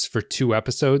juice for 2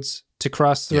 episodes to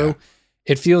cross through. Yeah.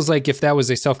 It feels like if that was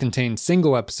a self-contained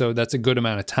single episode, that's a good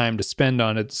amount of time to spend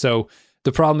on it. So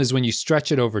the problem is when you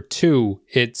stretch it over 2,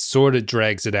 it sort of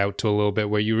drags it out to a little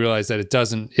bit where you realize that it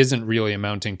isn't really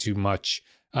amounting to much.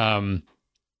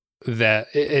 That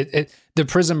the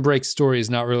Prison Break story is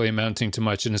not really amounting to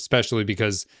much, and especially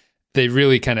because they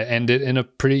really kind of end it in a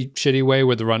pretty shitty way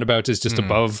where the runabout is just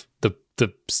above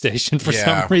the station for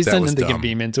some reason, and they can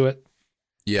beam into it.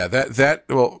 Yeah,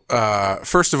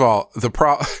 first of all,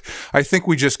 I think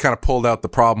we just kind of pulled out the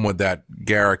problem with that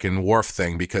Garrick and Worf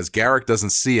thing because Garrick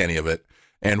doesn't see any of it,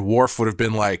 and Worf would have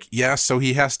been like, yeah, so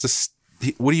he has to.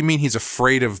 What do you mean he's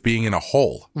afraid of being in a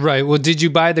hole? Right. Well, did you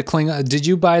buy the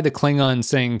Klingon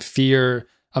saying fear?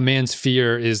 A man's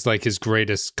fear is like his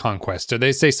greatest conquest. Or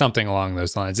they say something along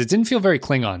those lines. It didn't feel very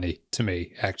Klingon-y to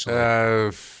me, actually.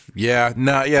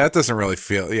 That doesn't really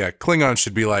feel. Yeah, Klingon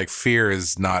should be like fear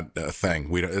is not a thing.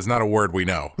 It's not a word we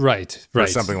know. Right. Or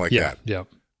something like that. Yeah.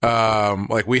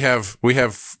 Like we have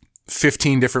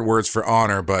 15 different words for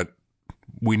honor, but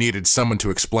we needed someone to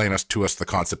explain to us the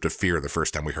concept of fear the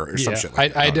first time we heard it, or some shit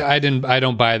like that. I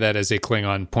don't buy that as a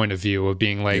Klingon point of view of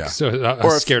being like scared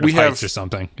of heights or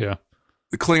something. Yeah.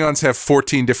 The Klingons have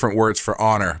 14 different words for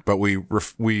honor, but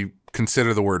we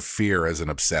consider the word fear as an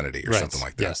obscenity or something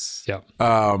like that. Yes. Yeah.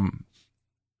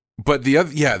 But the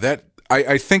other,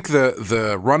 I think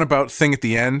the runabout thing at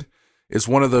the end is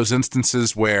one of those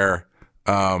instances where,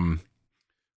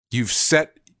 you've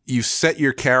set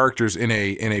your characters in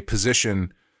a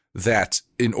position that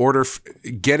in order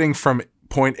getting from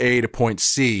point A to point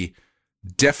C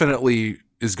definitely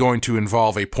is going to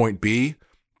involve a point B,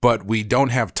 but we don't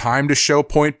have time to show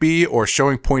point B, or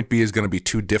showing point B is going to be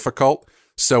too difficult.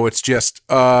 So it's just,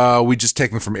 we just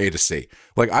take them from A to C.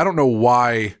 Like, I don't know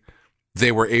why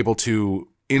they were able to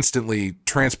instantly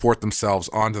transport themselves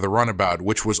onto the runabout,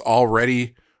 which was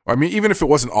already, even if it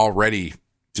wasn't already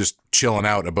just chilling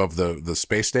out above the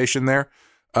space station there,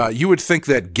 you would think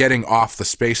that getting off the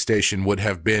space station would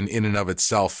have been in and of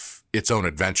itself its own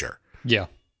adventure. Yeah.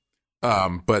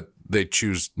 But they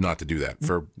choose not to do that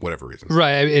for whatever reason.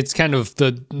 Right. It's kind of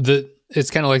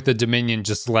it's kind of like the Dominion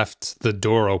just left the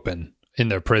door open in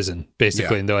their prison,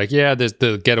 basically. Yeah. And they're like, yeah, there's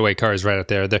the getaway car is right out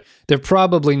there. They're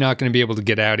probably not going to be able to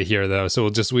get out of here though. So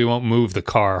we won't move the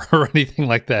car or anything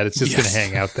like that. It's just going to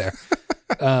hang out there.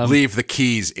 Leave the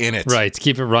keys in it. Right.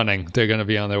 Keep it running. They're going to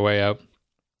be on their way out.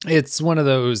 It's one of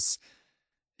those.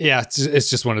 Yeah, it's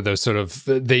just one of those sort of,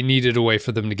 they needed a way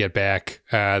for them to get back.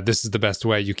 This is the best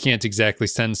way. You can't exactly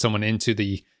send someone into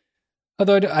the,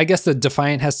 although I guess the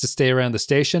Defiant has to stay around the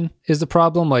station is the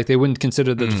problem. Like they wouldn't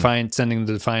consider the Defiant, sending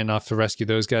the Defiant off to rescue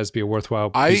those guys be a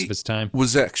worthwhile use of its time. I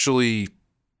was actually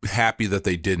happy that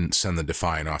they didn't send the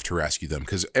Defiant off to rescue them,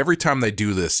 because every time they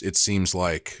do this, it seems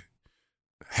like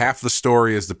half the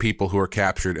story is the people who are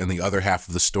captured and the other half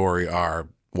of the story are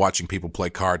watching people play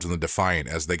cards on the Defiant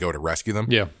as they go to rescue them.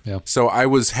 Yeah. So I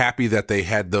was happy that they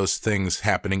had those things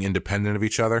happening independent of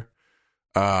each other.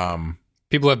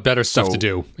 People have better stuff to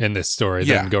do in this story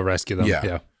than go rescue them.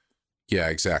 Yeah,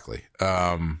 exactly.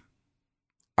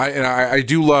 I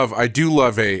do love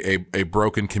a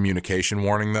broken communication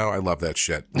warning though. I love that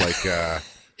shit. Like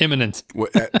imminent.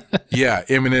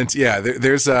 Imminent. Yeah,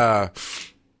 there's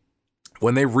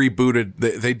when they rebooted,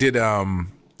 they did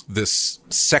this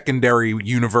secondary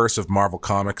universe of Marvel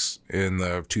Comics in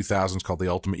the 2000s called the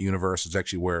Ultimate Universe. It's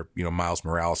actually where, Miles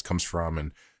Morales comes from,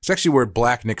 and it's actually where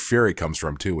Black Nick Fury comes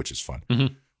from too, which is fun.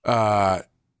 Mm-hmm.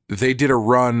 They did a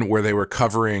run where they were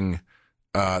covering,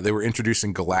 they were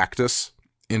introducing Galactus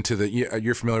into the,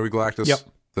 you're familiar with Galactus? Yep.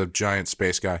 The giant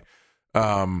space guy,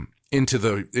 into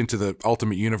the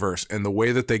Ultimate Universe. And the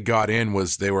way that they got in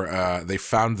was they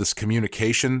found this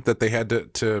communication that they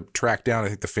had to track down. I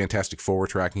think the Fantastic Four were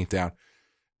tracking it down.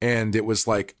 And it was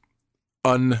like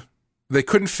they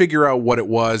couldn't figure out what it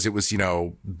was. It was,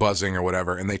 buzzing or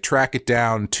whatever. And they track it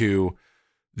down to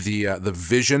the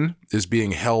Vision is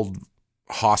being held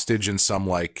hostage in some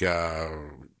like Area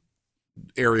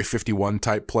 51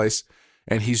 type place.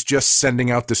 And he's just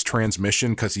sending out this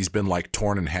transmission because he's been like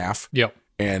torn in half. Yep.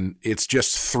 And it's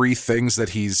just three things that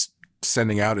he's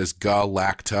sending out as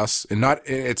Galactus, and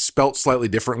it's spelt slightly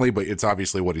differently, but it's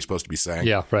obviously what he's supposed to be saying.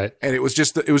 Yeah, right. And it was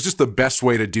just the best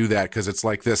way to do that, because it's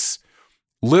like this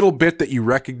little bit that you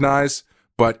recognize,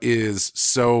 but is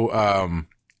so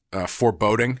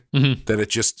foreboding that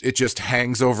it just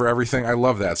hangs over everything. I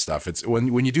love that stuff. It's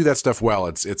when you do that stuff well,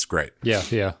 it's great.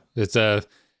 Yeah. It's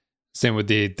same with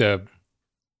the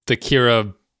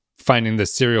Kira finding the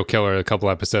serial killer a couple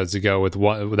episodes ago with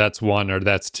one, that's one or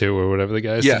that's two or whatever the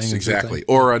guy's saying. Yes, exactly.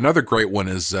 Or another great one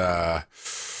is, you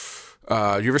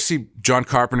ever see John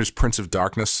Carpenter's Prince of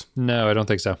Darkness? No, I don't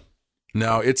think so.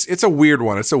 No, it's a weird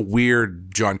one. It's a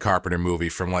weird John Carpenter movie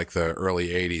from like the early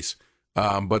 80s.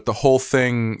 But the whole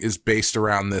thing is based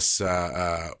around this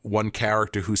one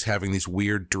character who's having these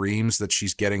weird dreams that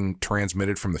she's getting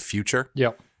transmitted from the future.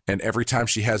 Yep. And every time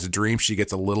she has a dream, she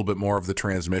gets a little bit more of the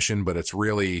transmission, but it's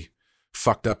really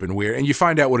fucked up and weird. And you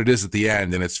find out what it is at the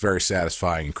end, and it's very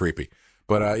satisfying and creepy.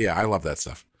 But I love that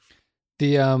stuff.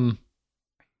 I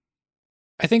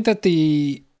think that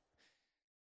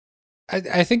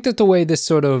I think that the way this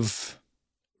sort of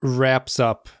wraps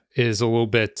up is a little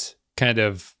bit kind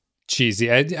of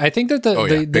cheesy. I think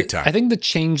that big time. I think the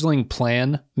Changeling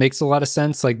plan makes a lot of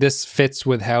sense. Like this fits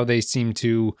with how they seem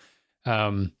to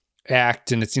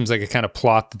act, and it seems like a kind of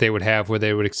plot that they would have where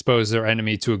they would expose their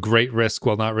enemy to a great risk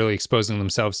while not really exposing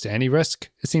themselves to any risk.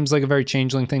 It seems like a very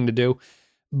Changeling thing to do,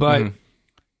 but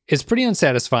it's pretty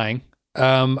unsatisfying.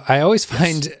 I always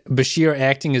find Bashir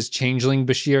acting as Changeling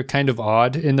Bashir kind of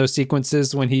odd in those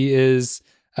sequences when he is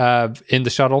in the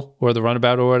shuttle or the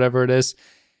runabout or whatever it is.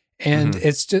 And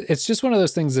it's just one of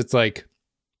those things that's like,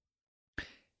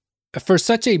 for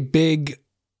such a big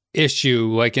issue,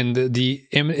 like in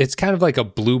it's kind of like a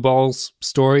Blue Balls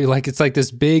story. Like it's like this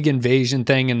big invasion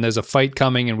thing, and there's a fight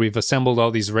coming, and we've assembled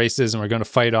all these races, and we're going to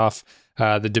fight off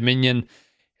the Dominion.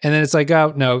 And then it's like,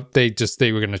 oh no, they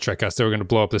were going to trick us. They were going to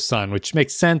blow up the sun, which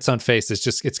makes sense on face.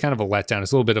 It's kind of a letdown.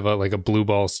 It's a little bit of a Blue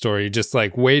Ball story, just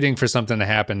like waiting for something to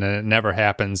happen, and it never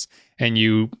happens, and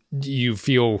you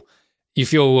feel a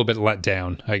little bit let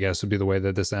down, I guess would be the way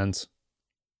that this ends.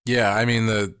 Yeah, I mean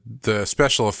the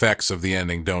special effects of the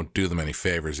ending don't do them any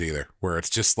favors either. Where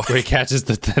it's just like where he catches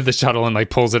the shuttle and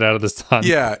like pulls it out of the sun.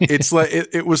 Yeah, it's like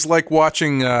it was like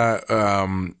watching.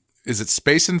 Is it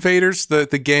Space Invaders,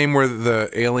 the game where the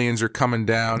aliens are coming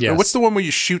down? Yes. What's the one where you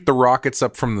shoot the rockets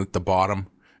up from the bottom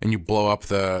and you blow up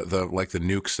the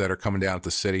nukes that are coming down at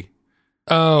the city?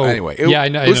 Oh, anyway, I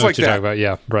know, it was what like you're that. talking about.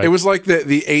 Yeah, right. It was like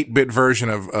the 8-bit version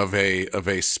of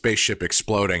a spaceship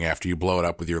exploding after you blow it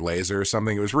up with your laser or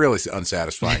something. It was really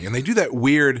unsatisfying. And they do that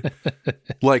weird,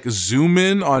 like, zoom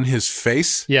in on his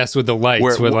face. Yes, with the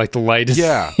lights, where like the light is.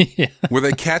 Yeah, where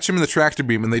they catch him in the tractor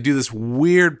beam and they do this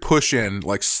weird push in,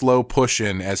 like slow push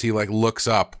in as he like looks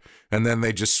up, and then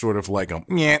they just sort of like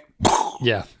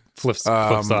flips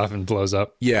off and blows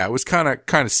up. Yeah, it was kind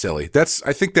of silly.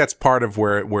 I think that's part of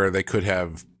where they could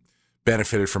have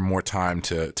benefited from more time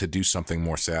to do something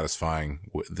more satisfying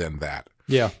than that.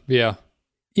 Yeah.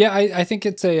 I think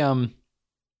it's a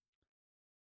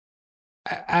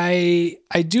I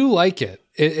do like it.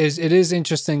 It is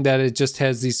interesting that it just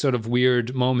has these sort of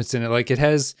weird moments in it. Like it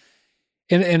has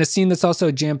in a scene that's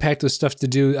also jam packed with stuff to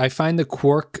do. I find the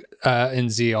Quark and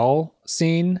Zial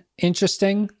scene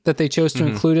interesting that they chose to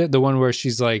include it. The one where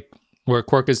she's like, where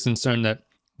Quark is concerned that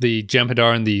the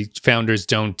Jem'Hadar and the founders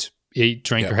don't eat,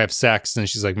 drink, or have sex, and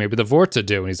she's like, maybe the Vorta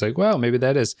do, and he's like, well, maybe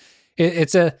that is.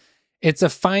 It's a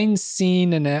fine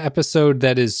scene in an episode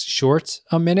that is short,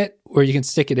 a minute, where you can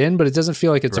stick it in, but it doesn't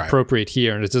feel like it's appropriate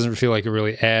here, and it doesn't feel like it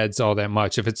really adds all that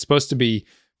much. If it's supposed to be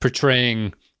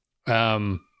portraying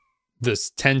this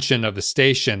tension of the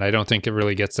station, I don't think it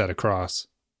really gets that across.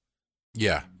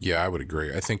 Yeah, I would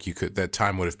agree. I think that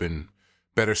time would have been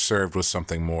better served with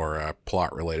something more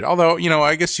plot related. Although,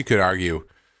 I guess you could argue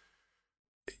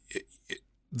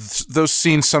those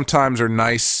scenes sometimes are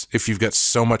nice if you've got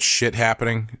so much shit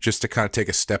happening, just to kind of take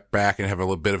a step back and have a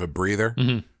little bit of a breather.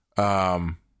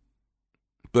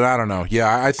 But I don't know.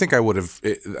 Yeah, I think it would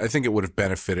have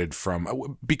benefited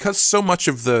from, because so much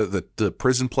of the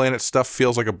prison planet stuff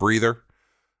feels like a breather,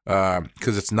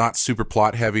 because it's not super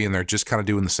plot heavy and they're just kind of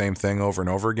doing the same thing over and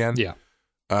over again. Yeah.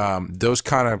 Those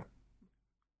kind of,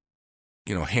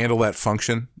 handle that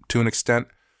function to an extent.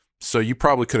 So you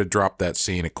probably could have dropped that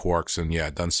scene at Quark's and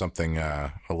done something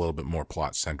a little bit more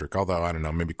plot centric. Although I don't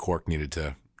know, maybe Quark needed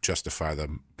to justify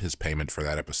his payment for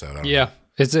that episode. I don't know.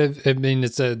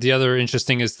 The other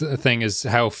interesting thing is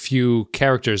how few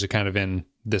characters are kind of in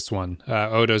this one.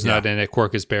 Odo's not in it.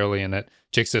 Quark is barely in it.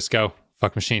 Jake Sisko,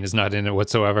 fuck machine, is not in it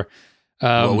whatsoever.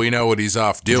 Well, we know what he's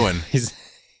off doing.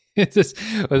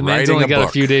 The man's only got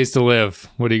a few days to live.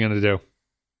 What are you going to do?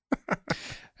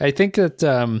 I think that,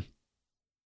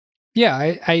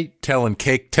 I telling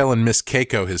Miss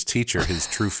Keiko, his teacher, his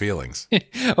true feelings.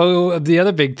 Oh, the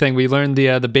other big thing, we learned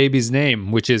the baby's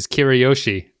name, which is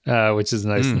Kiriyoshi, which is a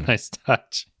nice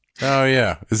touch. Oh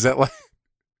yeah, is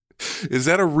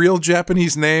that a real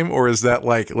Japanese name, or is that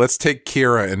like, let's take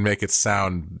Kira and make it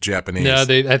sound Japanese? No,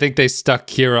 I think they stuck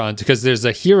Kira onto, because there's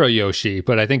a Hiroyoshi,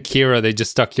 but I think Kira, they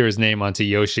just stuck Kira's name onto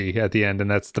Yoshi at the end,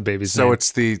 and that's the baby's name. So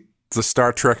it's the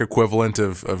Star Trek equivalent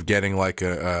of getting like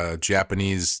a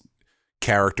Japanese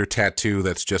character tattoo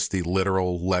that's just the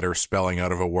literal letter spelling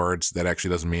out of a word that actually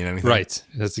doesn't mean anything. Right.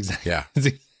 That's exactly. Yeah.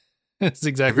 That's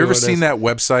exactly. Have you ever seen that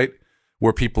website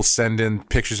where people send in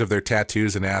pictures of their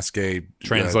tattoos and ask a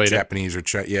translator, Japanese or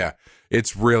yeah?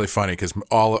 It's really funny because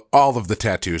all of the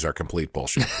tattoos are complete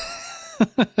bullshit.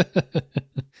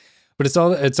 But it's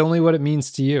only what it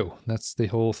means to you. That's the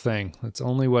whole thing. It's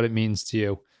only what it means to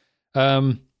you.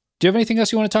 Do you have anything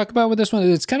else you want to talk about with this one?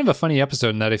 It's kind of a funny episode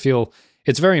in that I feel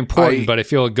it's very important, but I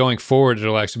feel going forward,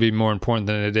 it'll actually be more important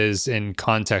than it is in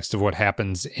context of what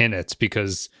happens in it,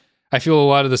 because I feel a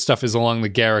lot of the stuff is along the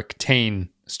Garrick Tane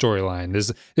storyline.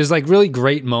 There's like really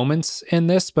great moments in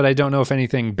this, but I don't know if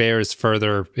anything bears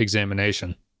further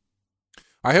examination.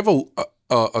 I have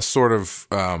a sort of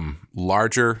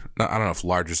larger, I don't know if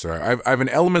larger is right. I have an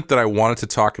element that I wanted to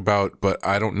talk about, but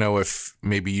I don't know if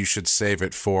maybe you should save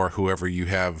it for whoever you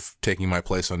have taking my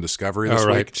place on Discovery this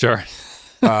week. Sure.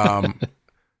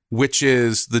 Which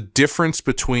is the difference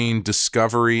between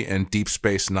Discovery and Deep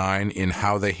Space Nine in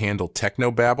how they handle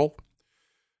technobabble.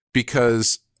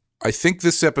 Because I think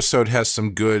this episode has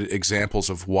some good examples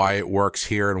of why it works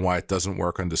here and why it doesn't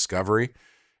work on Discovery.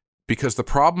 Because the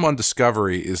problem on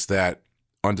Discovery is that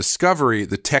on Discovery,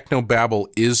 the technobabble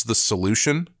is the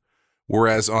solution,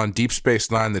 whereas on Deep Space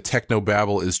Nine, the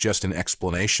technobabble is just an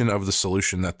explanation of the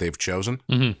solution that they've chosen.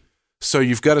 Mm-hmm. So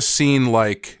you've got a scene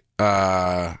like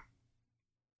on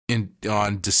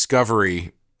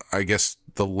Discovery, I guess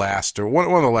one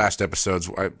of the last episodes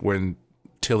when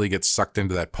Tilly gets sucked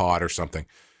into that pod or something.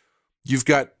 You've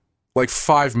got like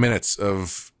 5 minutes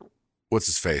of what's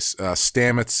his face,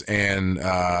 Stamets and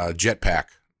Jetpack.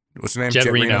 What's the name?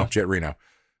 Jet Reno. Jet Reno.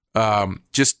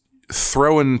 Just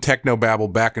throwing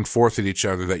technobabble back and forth at each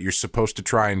other that you're supposed to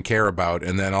try and care about,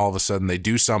 and then all of a sudden they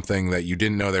do something that you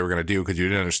didn't know they were going to do because you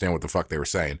didn't understand what the fuck they were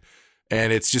saying.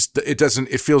 And it's just,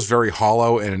 it feels very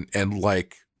hollow and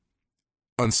like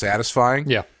unsatisfying.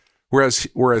 Yeah.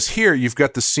 Whereas here you've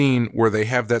got the scene where they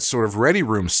have that sort of ready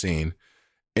room scene,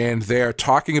 and they are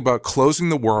talking about closing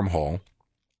the wormhole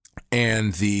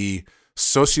and the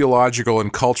sociological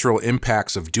and cultural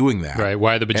impacts of doing that. Right.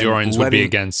 Why the Bajorans would be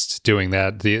against doing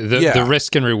that. The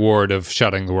risk and reward of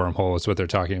shutting the wormhole is what they're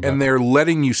talking about. And they're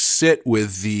letting you sit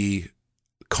with the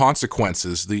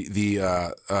consequences,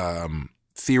 the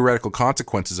theoretical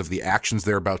consequences of the actions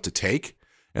they're about to take.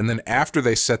 And then after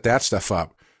they set that stuff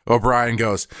up, O'Brien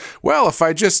goes, well, if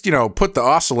I just, put the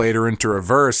oscillator into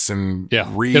reverse and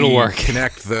it'll work.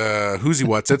 Connect the whoozy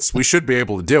whatsits, we should be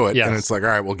able to do it. Yes. And it's like, all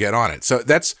right, we'll get on it. So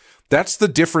that's the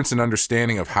difference in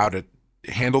understanding of how to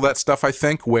handle that stuff, I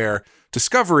think, where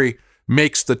Discovery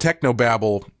makes the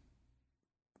technobabble,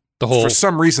 for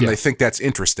some reason, they think that's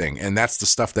interesting, and that's the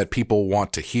stuff that people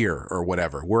want to hear or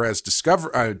whatever. Whereas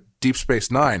Deep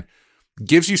Space Nine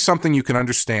gives you something you can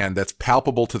understand that's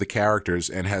palpable to the characters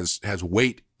and has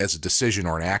weight as a decision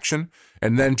or an action,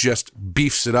 and then just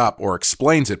beefs it up or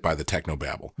explains it by the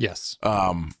technobabble. Yes.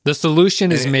 The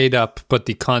solution is made up, but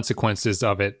the consequences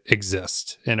of it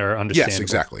exist and are understandable. Yes,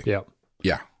 exactly. Yeah.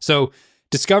 Yeah. So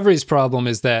Discovery's problem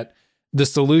is that the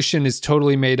solution is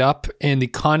totally made up, and the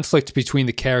conflict between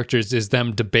the characters is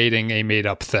them debating a made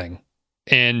up thing.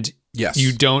 And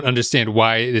you don't understand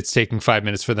why it's taking 5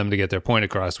 minutes for them to get their point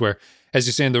across. Where, as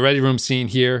you're saying, the ready room scene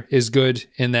here is good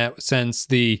in that sense.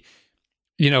 The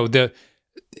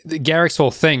Garrick's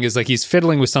whole thing is like he's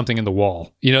fiddling with something in the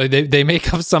wall. They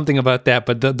make up something about that,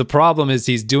 but the problem is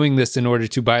he's doing this in order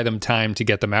to buy them time to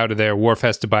get them out of there. Worf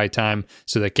has to buy time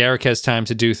so that Garrick has time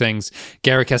to do things.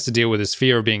 Garrick has to deal with his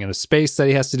fear of being in a space that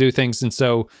he has to do things, and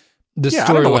so the storyline.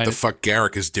 I don't know what the fuck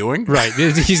Garrick is doing. Right,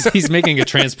 he's making a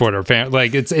transporter. Apparently,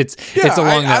 like it's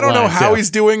along that I don't know lines, how he's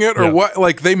doing it or what.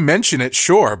 Like they mention it,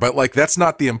 sure, but like that's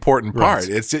not the important part.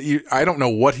 Right. I don't know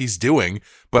what he's doing,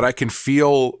 but I can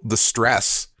feel the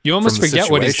stress. You almost forget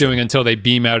what he's doing until they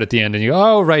beam out at the end, and you go,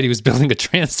 "Oh, right, he was building a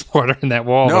transporter in that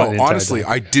wall." No, honestly,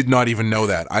 I did not even know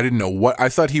that. I didn't know what. I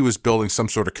thought he was building some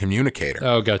sort of communicator.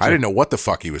 Oh, gotcha. I didn't know what the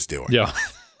fuck he was doing. Yeah.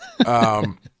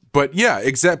 But yeah,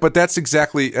 But that's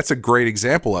a great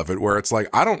example of it, where it's like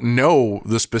I don't know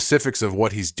the specifics of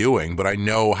what he's doing, but I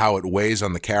know how it weighs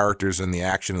on the characters and the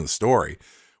action of the story.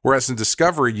 Whereas in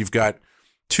Discovery, you've got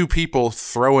two people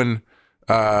throwing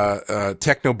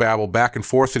technobabble back and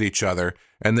forth at each other.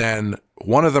 And then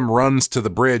one of them runs to the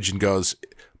bridge and goes,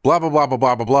 blah, blah, blah, blah,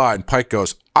 blah, blah, blah. And Pike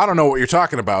goes, I don't know what you're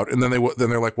talking about. And then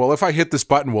they're like, well, if I hit this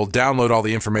button, we'll download all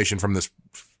the information from this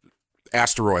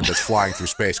asteroid that's flying through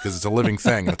space because it's a living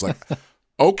thing. And it's like,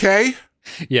 okay.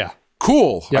 Yeah.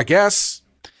 Cool, I guess.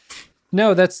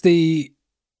 No, and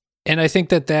I think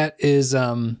that is,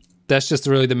 that's just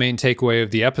really the main takeaway of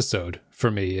the episode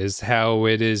for me, is how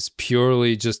it is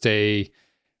purely just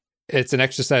it's an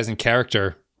exercise in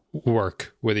character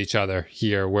work with each other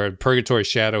here, where Purgatory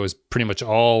Shadow is pretty much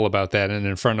all about that, and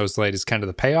Inferno's Light is kind of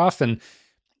the payoff. And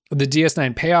the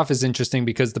DS9 payoff is interesting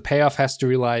because the payoff has to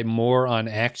rely more on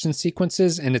action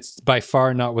sequences, and it's by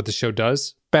far not what the show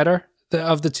does better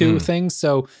of the two things.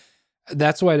 So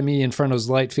that's why to me Inferno's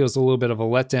Light feels a little bit of a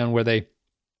letdown, where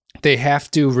they have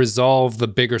to resolve the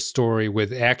bigger story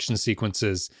with action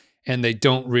sequences, and they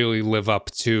don't really live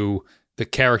up to the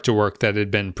character work that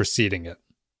had been preceding it.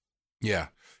 Yeah.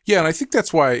 Yeah, and I think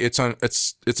that's why it's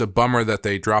a bummer that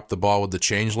they dropped the ball with the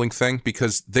Changeling thing,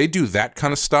 because they do that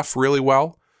kind of stuff really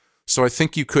well. So I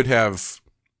think you could have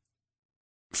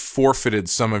forfeited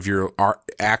some of your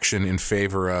action in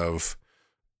favor of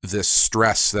this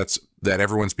stress that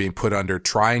everyone's being put under,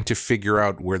 trying to figure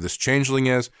out where this Changeling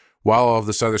is while all of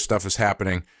this other stuff is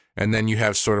happening. And then you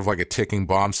have sort of like a ticking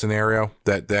bomb scenario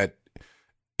that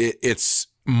it's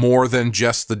more than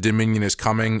just the Dominion is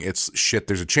coming. It's shit.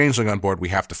 There's a Changeling on board. We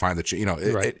have to find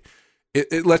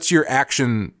it lets your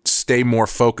action stay more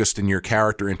focused in your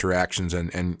character interactions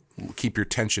and keep your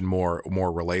tension more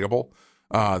relatable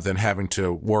than having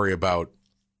to worry about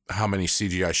how many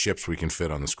CGI ships we can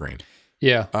fit on the screen.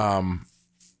 Yeah.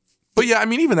 But yeah, I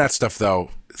mean, even that stuff though,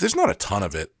 there's not a ton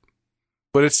of it,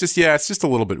 but it's just a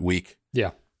little bit weak.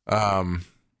 Yeah.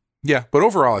 Yeah. But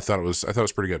overall, I thought it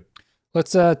was pretty good.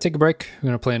 Let's take a break. We're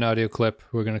going to play an audio clip.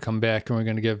 We're going to come back and we're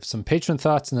going to give some patron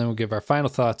thoughts, and then we'll give our final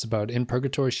thoughts about In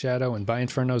Purgatory Shadow and By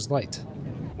Inferno's Light.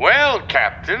 Well,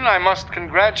 Captain, I must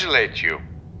congratulate you.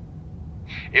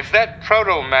 If that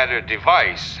proto-matter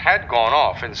device had gone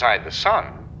off inside the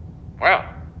sun, well,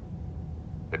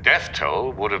 the death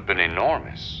toll would have been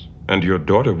enormous. And your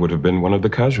daughter would have been one of the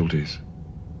casualties.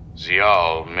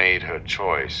 Zial made her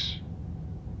choice.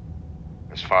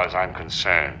 As far as I'm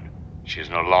concerned, she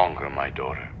is no longer my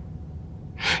daughter.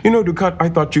 You know, Ducat, I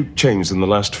thought you'd changed in the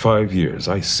last 5 years.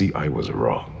 I see I was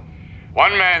wrong.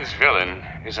 One man's villain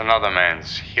is another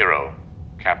man's hero,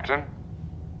 Captain.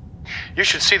 You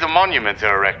should see the monument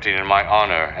they're erecting in my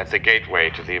honor at the gateway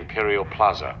to the Imperial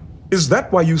Plaza. Is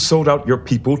that why you sold out your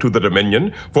people to the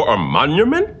Dominion? For a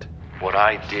monument? What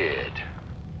I did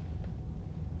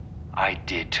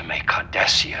to make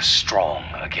Cardassia strong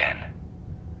again.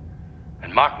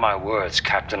 And mark my words,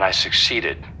 Captain, I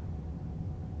succeeded.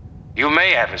 You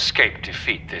may have escaped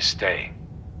defeat this day,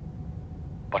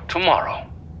 but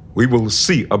tomorrow... We will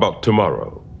see about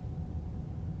tomorrow.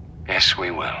 Yes,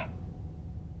 we will.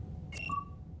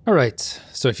 All right.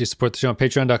 So if you support the show on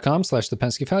patreon.com/The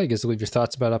Penske File, you get to leave your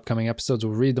thoughts about upcoming episodes.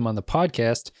 We'll read them on the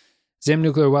podcast. Zam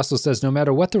Nuclear Wessel says, no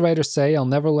matter what the writers say, I'll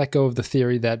never let go of the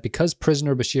theory that because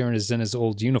prisoner Bashir is in his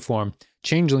old uniform,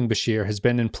 changeling Bashir has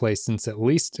been in place since at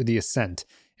least the Ascent,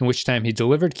 in which time he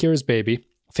delivered Kira's baby,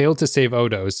 failed to save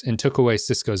Odo's, and took away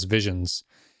Sisko's visions.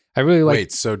 I really like...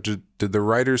 Wait, so did the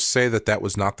writers say that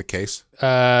was not the case?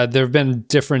 There have been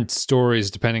different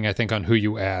stories depending, I think, on who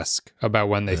you ask about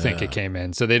when they think it came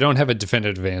in. So they don't have a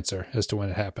definitive answer as to when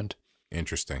it happened.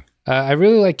 Interesting. I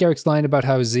really like Garrick's line about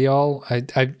how Zeal.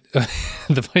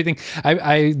 The funny thing,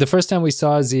 the first time we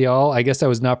saw Zeal, I guess I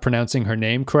was not pronouncing her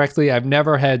name correctly. I've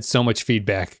never had so much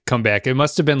feedback come back. It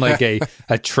must have been like a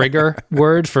trigger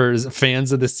word for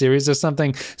fans of the series or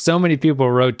something. So many people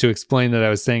wrote to explain that I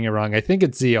was saying it wrong. I think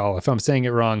it's Zeal. If I'm saying it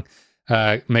wrong,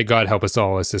 may God help us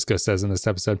all, as Sisko says in this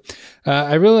episode.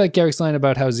 I really like Garrick's line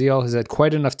about how Zeal has had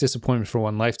quite enough disappointment for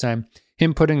one lifetime.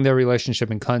 Him putting their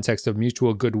relationship in context of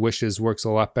mutual good wishes works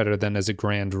a lot better than as a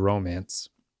grand romance.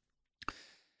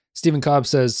 Stephen Cobb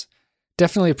says,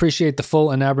 definitely appreciate the full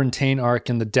Anabrantane arc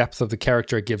and the depth of the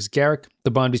character it gives Garrick. The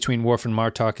bond between Worf and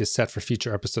Martok is set for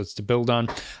future episodes to build on.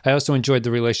 I also enjoyed the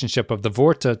relationship of the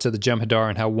Vorta to the Jem'Hadar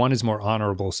and how one is more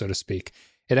honorable, so to speak.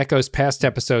 It echoes past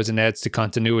episodes and adds to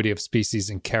continuity of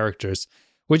species and characters.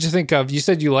 What'd you think of, you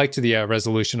said you liked the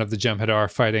resolution of the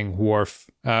Jem'Hadar fighting Worf.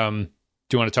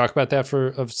 Do you want to talk about that for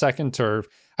a second? Or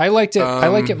I liked it. I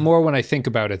like it more when I think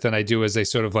about it than I do as a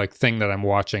sort of like thing that I'm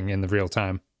watching in the real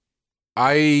time.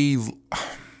 I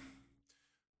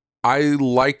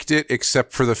liked it,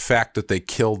 except for the fact that they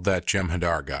killed that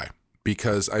Jem'Hadar guy,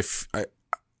 because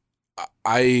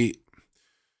I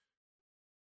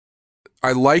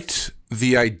liked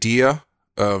the idea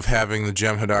of having the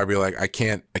Jem'Hadar be like, I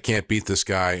can't beat this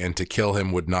guy, and to kill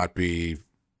him would not be.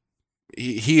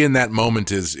 He in that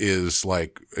moment is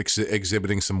like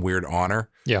exhibiting some weird honor.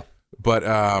 Yeah. But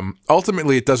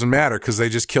ultimately it doesn't matter because they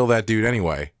just kill that dude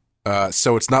anyway.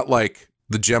 So it's not like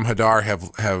the Jem'Hadar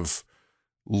have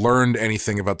learned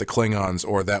anything about the Klingons,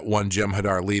 or that one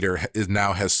Jem'Hadar leader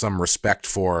now has some respect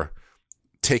for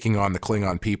taking on the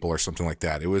Klingon people or something like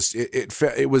that. It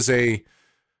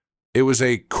was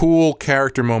a cool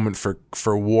character moment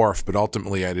for Worf, but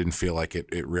ultimately I didn't feel like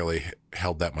it really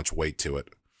held that much weight to it.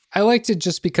 I liked it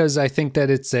just because I think that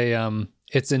it's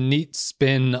a neat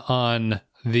spin on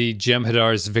the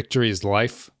Jem'Hadar's victory is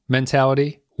life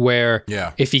mentality, where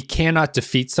if he cannot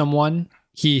defeat someone,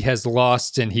 he has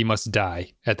lost and he must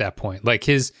die at that point. Like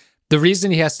the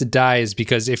reason he has to die is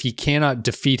because if he cannot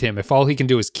defeat him, if all he can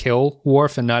do is kill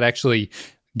Worf and not actually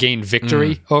gain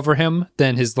victory over him,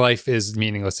 then his life is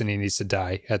meaningless and he needs to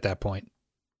die at that point.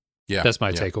 Yeah, that's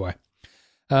my takeaway.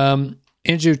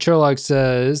 Andrew Cherlog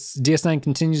says, DS9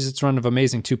 continues its run of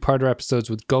amazing two-parter episodes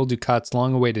with Gul Dukat's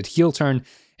long-awaited heel turn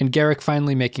and Garrick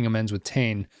finally making amends with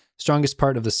Tane. Strongest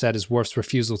part of the set is Worf's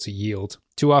refusal to yield.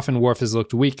 Too often Worf has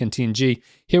looked weak in TNG.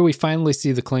 Here we finally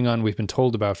see the Klingon we've been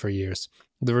told about for years.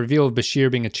 The reveal of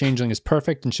Bashir being a changeling is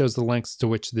perfect and shows the lengths to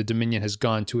which the Dominion has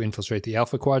gone to infiltrate the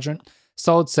Alpha Quadrant.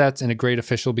 Solid sets and a great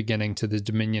official beginning to the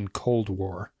Dominion Cold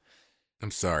War. I'm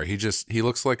sorry, he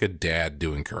looks like a dad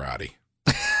doing karate.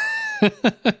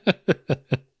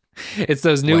 It's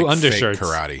those new like undershirts. Fake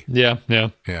karate.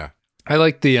 Yeah. I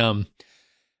like the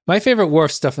my favorite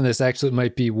Worf stuff in this actually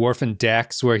might be Worf and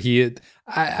Dax, where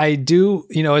I do,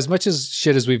 as much as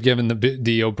shit as we've given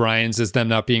the O'Briens as them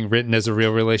not being written as a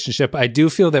real relationship, I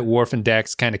do feel that Worf and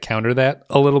Dax kind of counter that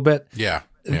a little bit. Yeah.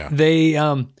 They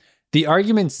the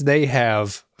arguments they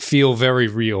have feel very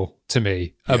real to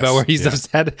me about where he's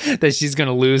upset that she's going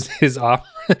to lose his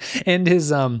offer and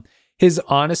his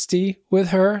honesty with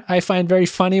her, I find very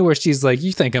funny, where she's like,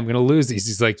 you think I'm going to lose these?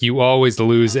 He's like, you always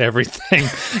lose everything.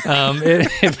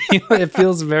 It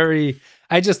feels very,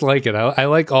 I just like it. I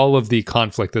like all of the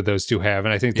conflict that those two have.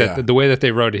 And I think that the way that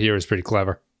they wrote it here is pretty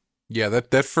clever. Yeah,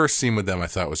 that first scene with them I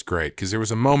thought was great, because there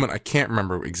was a moment, I can't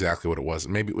remember exactly what it was.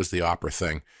 Maybe it was the opera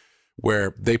thing,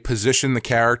 where they position the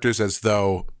characters as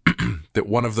though that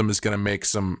one of them is going to make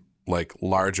some like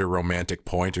larger romantic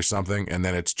point or something, and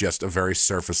then it's just a very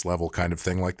surface level kind of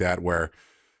thing like that where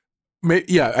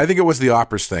I think it was the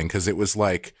Opera's thing, because it was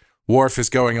like Worf is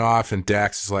going off and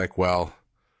Dax is like, well,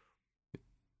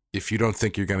 if you don't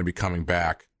think you're going to be coming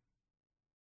back,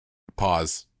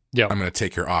 pause. Yeah, I'm going to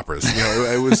take your Operas. I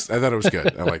thought it was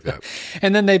good. I like that.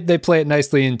 And then they play it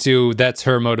nicely into that's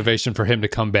her motivation for him to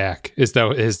come back is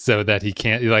so that he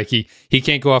can't he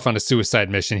can't go off on a suicide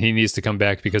mission. He needs to come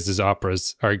back because his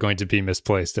Operas are going to be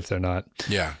misplaced if they're not.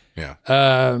 Yeah,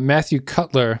 yeah. Matthew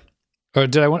Cutler, or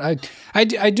did I want? I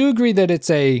do agree that it's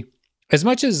as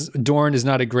much as Dorn is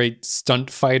not a great stunt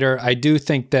fighter, I do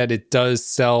think that it does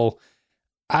sell.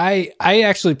 I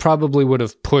actually probably would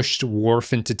have pushed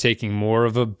Worf into taking more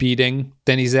of a beating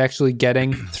than he's actually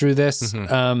getting through this.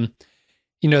 Mm-hmm.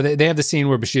 They have the scene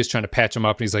where Bashir's trying to patch him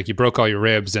up and he's like, you broke all your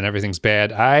ribs and everything's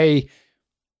bad. I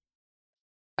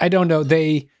don't know.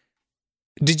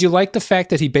 Did you like the fact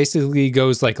that he basically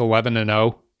goes like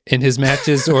 11-0 in his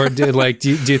matches, or do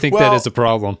you think that is a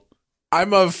problem?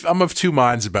 I'm of two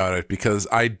minds about it, because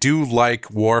I do like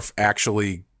Worf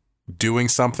actually doing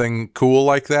something cool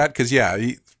like that, because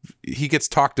he gets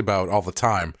talked about all the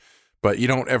time, but you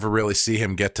don't ever really see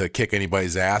him get to kick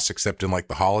anybody's ass except in like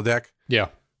the holodeck. Yeah.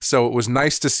 So it was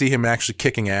nice to see him actually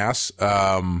kicking ass.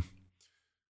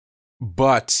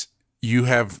 But you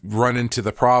have run into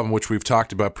the problem, which we've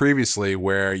talked about previously,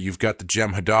 where you've got the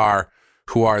Jem'Hadar,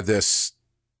 who are this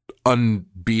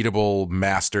unbeatable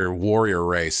master warrior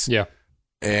race. Yeah.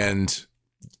 And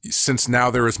since now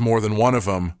there is more than one of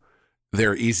them,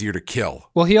 they're easier to kill.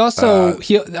 Well, he also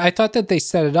I thought that they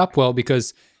set it up well,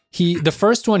 because the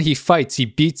first one he fights, he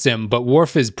beats him, but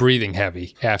Worf is breathing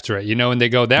heavy after it, and they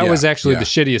go, that was actually the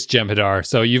shittiest Jem'Hadar,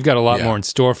 so you've got a lot more in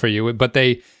store for you. But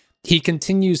he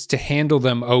continues to handle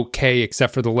them okay,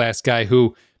 except for the last guy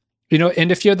who,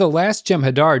 and if you're the last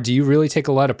Jem'Hadar, do you really take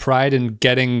a lot of pride in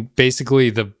getting basically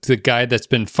the guy that's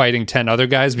been fighting 10 other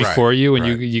guys before you, and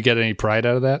you get any pride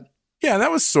out of that? Yeah,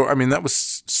 that was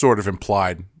sort of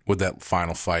implied with that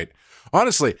final fight.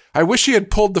 Honestly, I wish he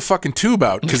had pulled the fucking tube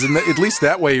out, because at least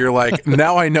that way you're like,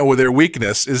 now I know their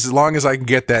weakness is, as long as I can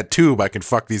get that tube, I can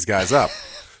fuck these guys up.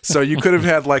 So you could have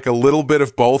had like a little bit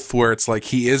of both, where it's like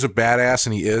he is a badass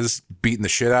and he is beating the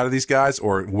shit out of these guys,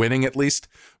 or winning at least,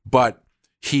 but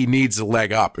he needs a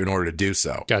leg up in order to do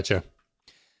so. Gotcha.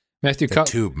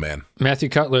 Tube, man. Matthew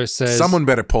Cutler says, someone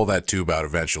better pull that tube out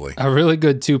eventually. A really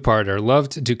good two-parter.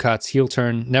 Loved Ducat's heel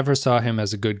turn. Never saw him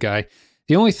as a good guy.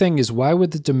 The only thing is, why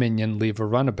would the Dominion leave a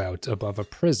runabout above a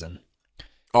prison?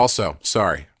 Also,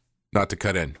 sorry, not to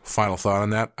cut in. Final thought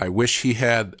on that. I wish he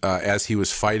had, as he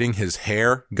was fighting, his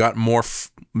hair got more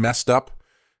messed up,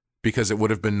 because it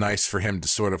would have been nice for him to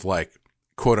sort of like,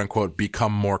 quote unquote,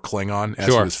 become more Klingon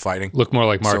as he was fighting. Look more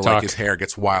like Martok. So like his hair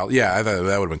gets wild. Yeah, I thought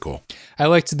that would have been cool. I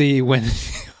liked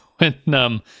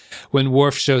when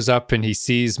Worf shows up and he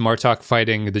sees Martok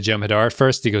fighting the Jem'Hadar at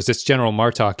first, he goes, it's General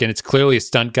Martok, and it's clearly a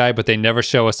stunt guy, but they never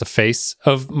show us a face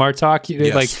of Martok.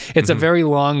 Yes. Like, it's a very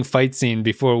long fight scene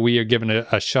before we are given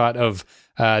a shot of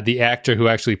the actor who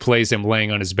actually plays him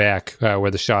laying on his back,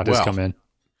 where the shot has come in.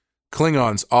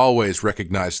 Klingons always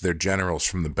recognize their generals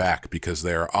from the back, because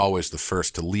they are always the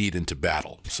first to lead into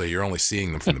battle. So you're only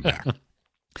seeing them from the back.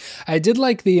 I did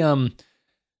like the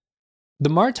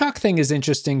Martok thing is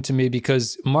interesting to me,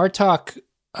 because Martok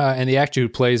and the actor who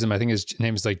plays him, I think his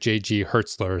name is like J.G.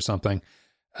 Hertzler or something.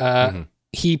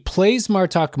 He plays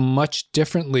Martok much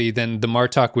differently than the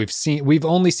Martok we've seen. We've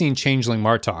only seen Changeling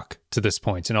Martok to this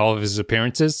point in all of his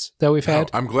appearances that we've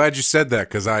had. I'm glad you said that,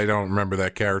 because I don't remember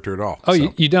that character at all. Oh,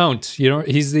 so. You don't?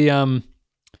 He's the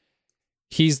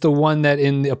one that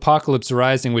in the Apocalypse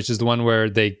Rising, which is the one where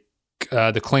the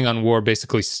Klingon War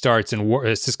basically starts,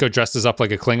 and Cisco dresses up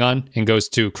like a Klingon and goes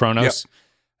to Kronos.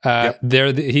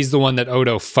 He's the one that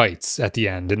Odo fights at the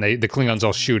end, and the Klingons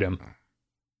all shoot him.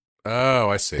 Oh,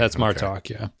 I see. That's Martok,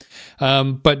 yeah.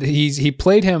 But he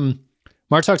played him.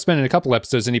 Martok's been in a couple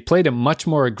episodes, and he played him much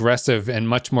more aggressive and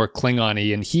much more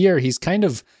Klingon-y. And here, he's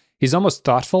almost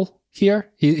thoughtful.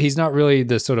 Here, he's not really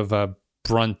the sort of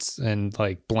brunt and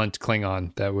like blunt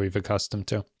Klingon that we've accustomed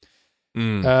to.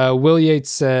 Will Yates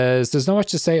says, there's not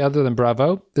much to say other than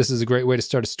bravo. This is a great way to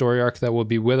start a story arc that will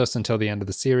be with us until the end of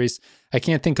the series. I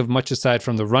can't think of much aside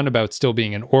from the runabout still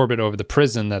being in orbit over the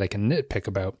prison that I can nitpick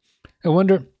about. I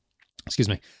wonder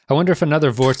if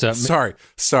another Vorta...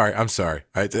 Sorry, I'm sorry.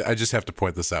 I just have to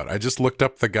point this out. I just looked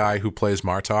up the guy who plays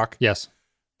Martok. Yes.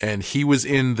 And he was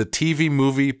in the TV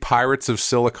movie Pirates of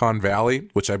Silicon Valley,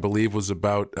 which I believe was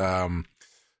about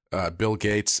Bill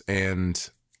Gates and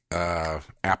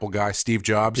Apple guy Steve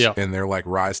Jobs and their like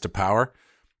rise to power.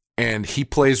 And he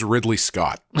plays Ridley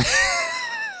Scott.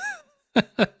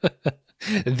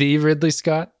 The Ridley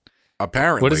Scott?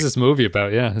 Apparently. What is this movie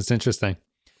about? Yeah, it's interesting.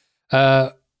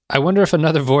 I wonder if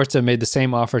another Vorta made the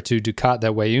same offer to Dukat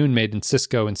that Weyoun made in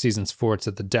Cisco in seasons 4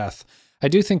 to the death. I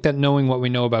do think that knowing what we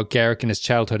know about Garrick and his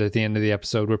childhood at the end of the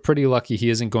episode, we're pretty lucky he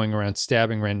isn't going around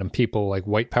stabbing random people like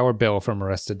White Power Bill from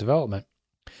Arrested Development.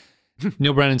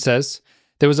 Neil Brennan says,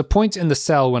 there was a point in the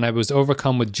cell when I was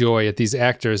overcome with joy at these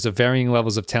actors of varying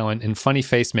levels of talent and funny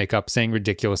face makeup saying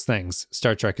ridiculous things.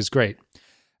 Star Trek is great.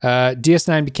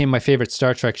 DS9 became my favorite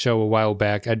Star Trek show a while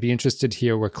back. I'd be interested to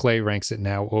hear where Clay ranks it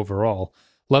now overall.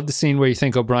 Love the scene where you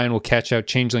think O'Brien will catch out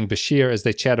Changeling Bashir as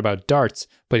they chat about darts,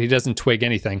 but he doesn't twig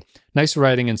anything. Nice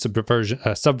writing and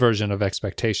subversion of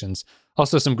expectations.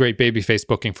 Also some great babyface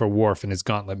booking for Worf in his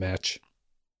gauntlet match.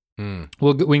 We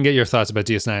can get your thoughts about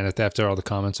DS9 after all the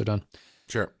comments are done.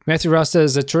 Sure. Matthew Ross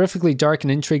says, a terrifically dark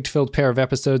and intrigue-filled pair of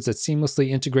episodes that seamlessly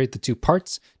integrate the two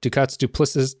parts. Ducat's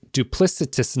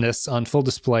duplicitousness on full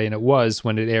display, and it was,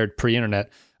 when it aired pre-internet,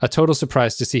 a total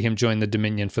surprise to see him join the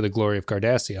Dominion for the glory of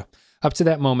Cardassia. Up to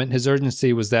that moment, his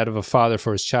urgency was that of a father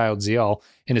for his child, Zial,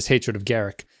 and his hatred of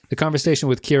Garrick. The conversation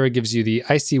with Kira gives you the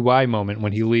ICY moment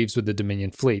when he leaves with the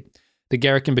Dominion fleet. The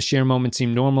Garrick and Bashir moment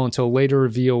seemed normal until a later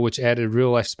reveal, which added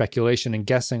real-life speculation and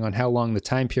guessing on how long the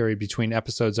time period between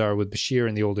episodes are with Bashir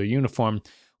in the older uniform,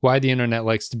 why the internet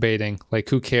likes debating, like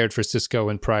who cared for Cisco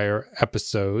in prior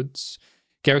episodes.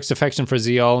 Garrick's affection for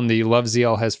Zial and the love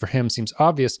Zial has for him seems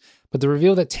obvious, but the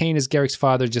reveal that Tain is Garrick's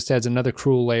father just adds another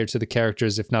cruel layer to the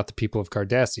characters, if not the people of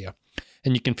Cardassia.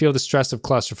 And you can feel the stress of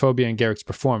claustrophobia in Garrick's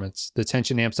performance. The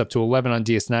tension amps up to 11 on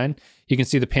DS9. You can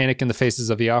see the panic in the faces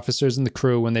of the officers and the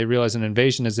crew when they realize an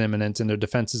invasion is imminent and their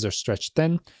defenses are stretched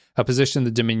thin, a position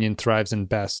the Dominion thrives in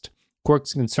best.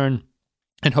 Quark's concern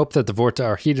and hope that the Vorta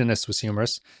are hedonists was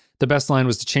humorous. The best line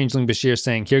was the Changeling Bashir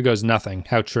saying, "Here goes nothing.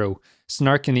 How true."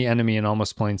 Snark in the enemy in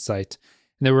almost plain sight.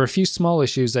 And there were a few small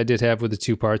issues I did have with the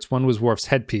two parts. One was Worf's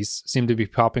headpiece, seemed to be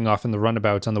popping off in the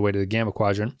runabout on the way to the Gamma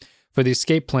Quadrant. For the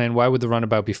escape plan, why would the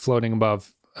runabout be floating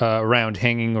around,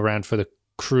 hanging around for the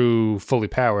crew fully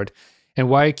powered? And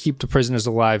why keep the prisoners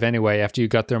alive anyway after you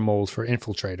got their mold for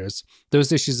infiltrators?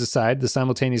 Those issues aside, the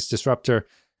simultaneous disruptor...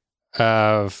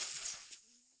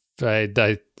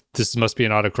 this must be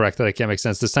an autocorrect that I can't make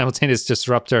sense. The simultaneous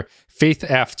disruptor, Faith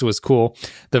Aft, was cool.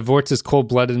 The Vorta's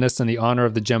cold-bloodedness and the honor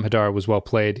of the Jem'Hadar was well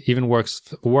played. Even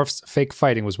Worf's fake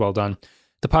fighting was well done.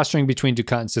 The posturing between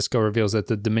Dukat and Cisco reveals that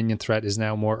the Dominion threat is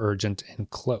now more urgent and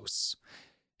close.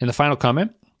 In the final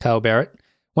comment, Kyle Barrett,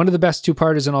 one of the best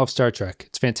two-parters in all of Star Trek.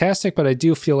 It's fantastic, but I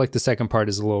do feel like the second part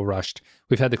is a little rushed.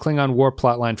 We've had the Klingon war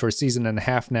plotline for a season and a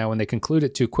half now, and they conclude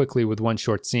it too quickly with one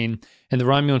short scene. And the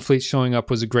Romulan fleet showing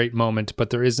up was a great moment, but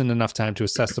there isn't enough time to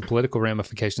assess the political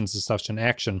ramifications of such an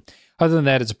action. Other than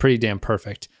that, it's pretty damn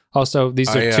perfect. Also, these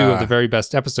are two of the very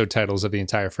best episode titles of the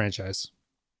entire franchise.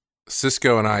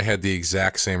 Cisco and I had the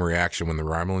exact same reaction when the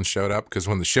Romulans showed up, because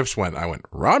when the ships went, I went,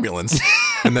 Romulans?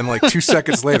 And then like 2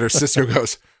 seconds later, Cisco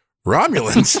goes,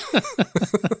 Romulans?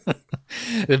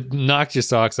 It knocked your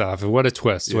socks off. What a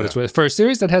twist. What a twist. For a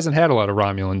series that hasn't had a lot of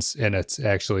Romulans in it,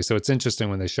 actually. So it's interesting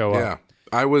when they show up. Yeah.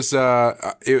 I was,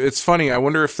 it's funny. I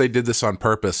wonder if they did this on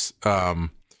purpose. I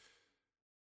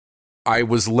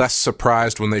was less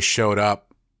surprised when they showed up.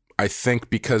 I think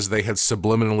because they had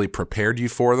subliminally prepared you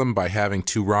for them by having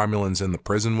two Romulans in the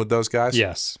prison with those guys.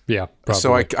 Yes. Yeah. Probably.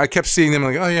 So I kept seeing them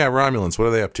like, oh yeah, Romulans. What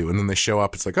are they up to? And then they show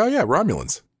up. It's like, oh yeah,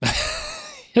 Romulans.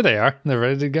 Here they are. They're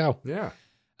ready to go. Yeah.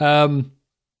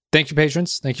 Thank you,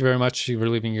 patrons. Thank you very much for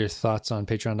leaving your thoughts on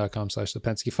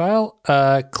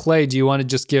patreon.com/thepensky-file. Clay, do you want to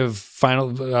just give final...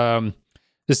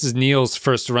 this is Neil's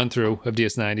first run-through of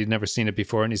DS9. He'd never seen it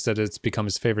before, and he said it's become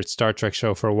his favorite Star Trek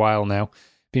show for a while now.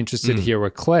 Be interested to hear where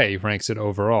Clay ranks it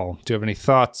overall. Do you have any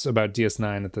thoughts about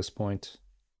DS9 at this point?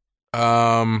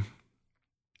 I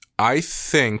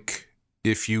think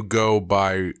if you go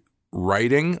by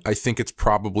writing, I think it's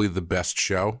probably the best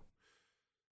show.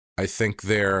 I think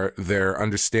their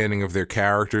understanding of their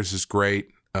characters is great.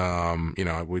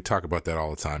 We talk about that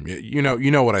all the time. You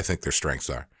know what I think their strengths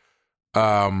are.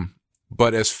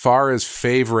 But as far as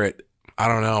favorite, I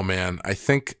don't know, man. I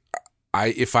think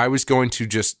if I was going to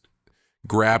just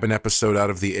grab an episode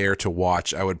out of the air to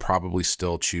watch, I would probably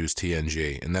still choose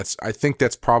TNG. And I think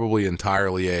that's probably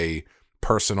entirely a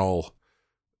personal,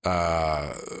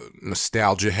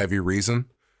 nostalgia heavy reason.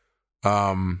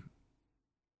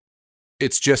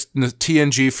 It's just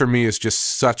TNG for me is just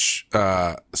such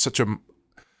a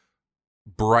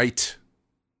bright.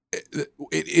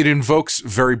 It invokes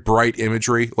very bright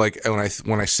imagery. Like when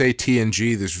I say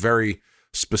TNG, there's very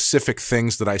specific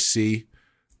things that I see.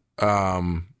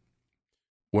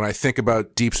 when I think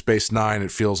about Deep Space Nine,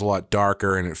 it feels a lot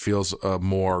darker and it feels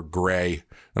more gray.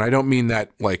 And I don't mean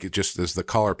that like it just is the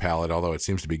color palette, although it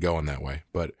seems to be going that way.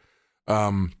 But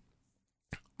I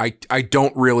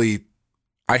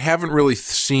haven't really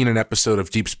seen an episode of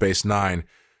Deep Space Nine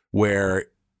where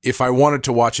if I wanted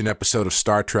to watch an episode of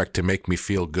Star Trek to make me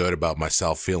feel good about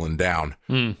myself feeling down,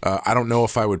 I don't know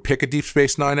if I would pick a Deep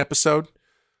Space Nine episode.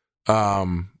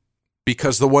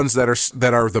 Because the ones that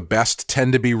are the best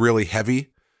tend to be really heavy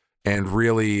and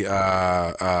really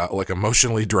like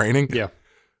emotionally draining. Yeah.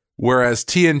 Whereas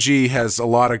TNG has a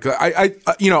lot of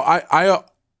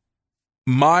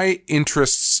my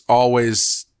interests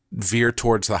always veer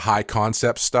towards the high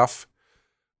concept stuff.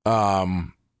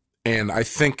 And I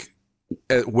think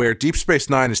where Deep Space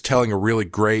Nine is telling a really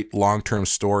great long-term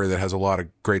story that has a lot of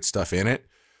great stuff in it,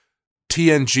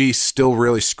 TNG still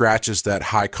really scratches that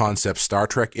high concept Star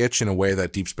Trek itch in a way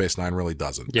that Deep Space Nine really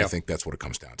doesn't. Yep. I think that's what it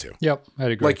comes down to. Yep,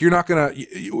 I'd agree. Like, you're not going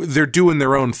to, they're doing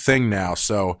their own thing now,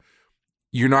 so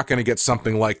you're not going to get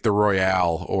something like The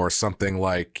Royale or something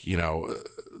like,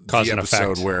 Cause the and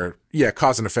episode effect. where,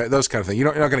 cause and effect, those kind of things.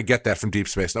 You're not going to get that from Deep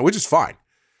Space Nine, which is fine.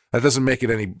 That doesn't make it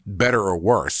any better or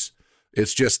worse.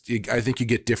 It's just, I think you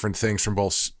get different things from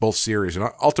both series, and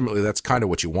ultimately that's kind of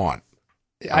what you want,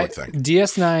 I would think.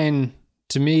 DS9,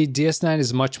 to me, DS9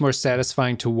 is much more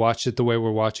satisfying to watch it the way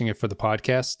we're watching it for the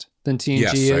podcast than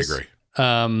TNG is. Yes, I agree.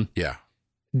 Yeah.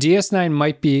 DS9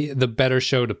 might be the better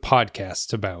show to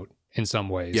podcast about in some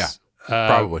ways. Yeah,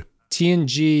 probably.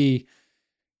 TNG,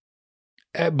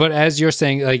 but as you're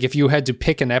saying, like if you had to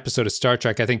pick an episode of Star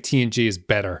Trek, I think TNG is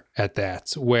better at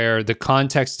that, where the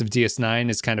context of DS9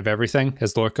 is kind of everything,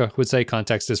 as Lorca would say,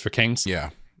 context is for kings. Yeah.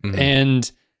 Mm-hmm.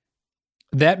 And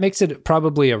that makes it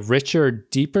probably a richer,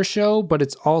 deeper show, but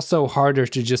it's also harder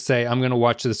to just say, I'm going to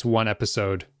watch this one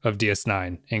episode of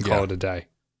DS9 and call it a day.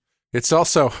 It's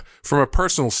also, from a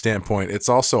personal standpoint, it's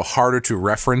also harder to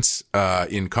reference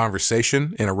in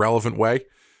conversation in a relevant way.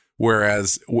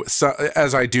 Whereas,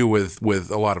 as I do with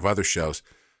a lot of other shows,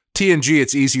 TNG,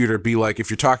 it's easier to be like, if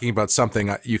you're talking about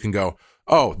something, you can go,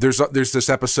 oh, there's this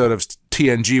episode of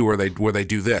TNG where they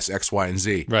do this, X, Y, and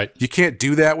Z. Right. You can't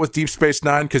do that with Deep Space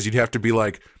Nine because you'd have to be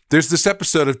like, there's this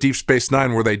episode of Deep Space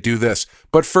Nine where they do this.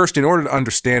 But first, in order to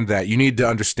understand that, you need to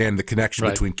understand the connection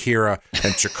between Kira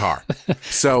and Shakar.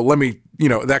 So let me,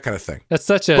 that kind of thing. That's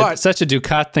such a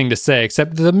Ducat thing to say,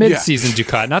 except the mid-season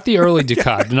Ducat, not the early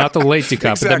Ducat, not the late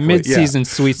Ducat, but the mid-season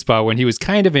sweet spot when he was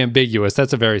kind of ambiguous.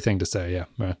 That's a very thing to say, yeah.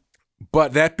 Right.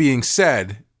 But that being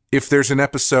said, if there's an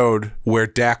episode where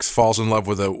Dax falls in love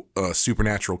with a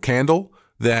supernatural candle,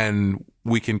 then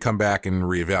we can come back and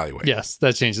reevaluate. Yes,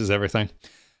 that changes everything.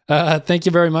 Thank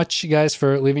you very much, you guys,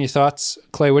 for leaving your thoughts.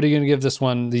 Clay, what are you going to give this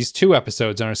one, these two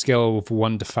episodes, on a scale of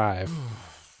 1 to 5?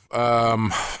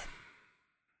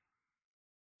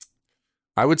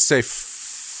 I would say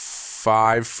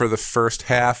 5 for the first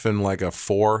half and like a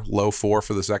 4, low 4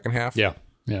 for the second half. Yeah.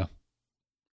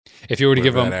 If you were to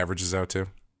give them, that averages out to.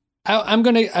 I'm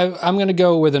gonna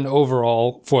go with an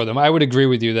overall for them. I would agree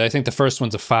with you that I think the first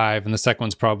one's a 5 and the second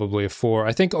one's probably a 4.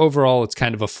 I think overall it's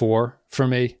kind of a 4 for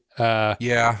me.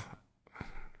 Yeah.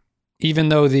 Even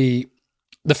though the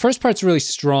first part's really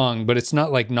strong, but it's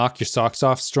not like knock your socks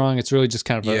off strong. It's really just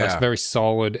kind of a very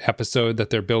solid episode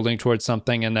that they're building towards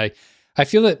something. And I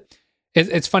feel that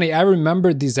it's funny. I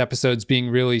remembered these episodes being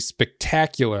really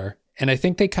spectacular, and I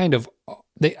think they kind of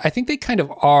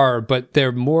are, but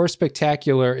they're more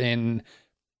spectacular in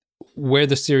where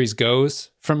the series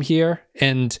goes from here.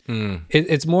 And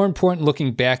it's more important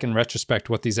looking back in retrospect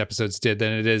what these episodes did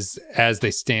than it is as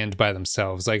they stand by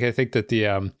themselves. Like, I think that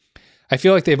I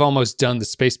feel like they've almost done the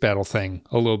space battle thing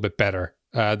a little bit better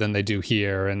than they do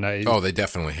here. And they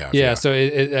definitely have. Yeah. So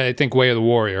I think Way of the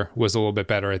Warrior was a little bit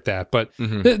better at that, but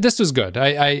this was good.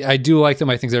 I do like them.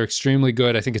 I think they're extremely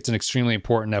good. I think it's an extremely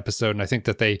important episode, and I think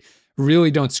that they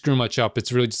really don't screw much up.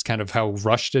 It's really just kind of how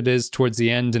rushed it is towards the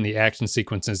end, and the action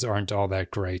sequences aren't all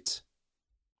that great.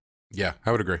 Yeah,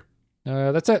 I would agree.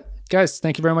 That's it. Guys,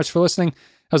 thank you very much for listening.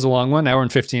 That was a long one, hour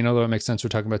and 15, although it makes sense we're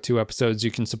talking about 2 episodes.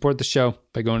 You can support the show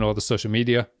by going to all the social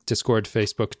media, Discord,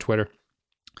 Facebook, Twitter.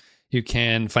 You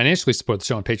can financially support the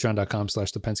show on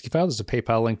patreon.com/thepensky File. There's a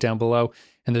PayPal link down below.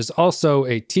 And there's also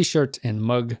a t-shirt and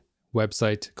mug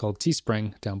website called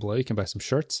Teespring down below. You can buy some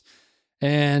shirts.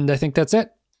 And I think that's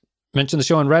it. Mention the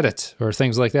show on Reddit or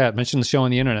things like that. Mention the show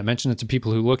on the internet. Mention it to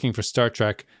people who are looking for Star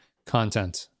Trek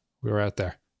content. We're out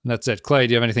there. And that's it. Clay,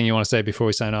 do you have anything you want to say before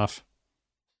we sign off?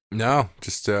 No,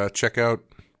 just check out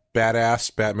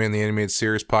Badass, Batman the Animated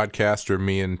Series podcast, where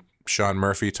me and Sean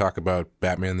Murphy talk about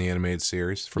Batman the Animated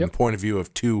Series from the point of view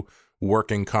of 2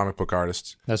 working comic book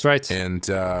artists. That's right. And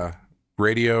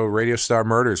Radio Star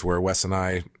Murders, where Wes and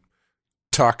I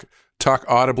talk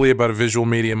audibly about a visual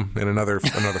medium in another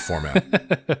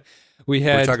format.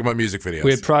 We're talking about music videos.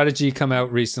 We had Prodigy come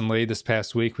out recently this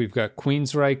past week. We've got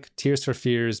Queensryche, Tears for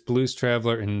Fears, Blues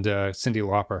Traveler, and Cyndi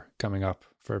Lauper coming up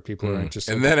for people who are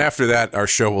interested. And then after that, our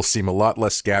show will seem a lot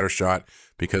less scattershot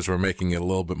because we're making it a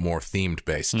little bit more themed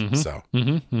based.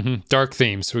 Dark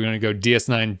themes. We're going to go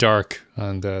DS9 dark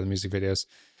on the music videos.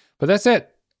 But that's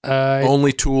it.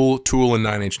 Only Tool and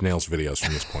Nine Inch Nails videos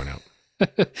from this point out.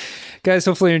 Guys,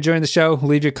 hopefully you're enjoying the show.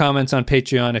 Leave your comments on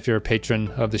Patreon if you're a patron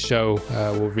of the show.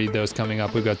 We'll read those coming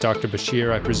up. We've got Dr.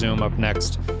 Bashir, I presume, up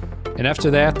next. And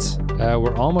after that,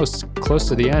 we're almost close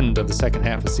to the end of the second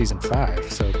half of Season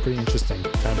 5. So pretty interesting.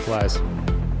 Time flies.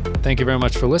 Thank you very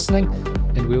much for listening,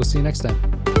 and we will see you next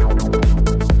time.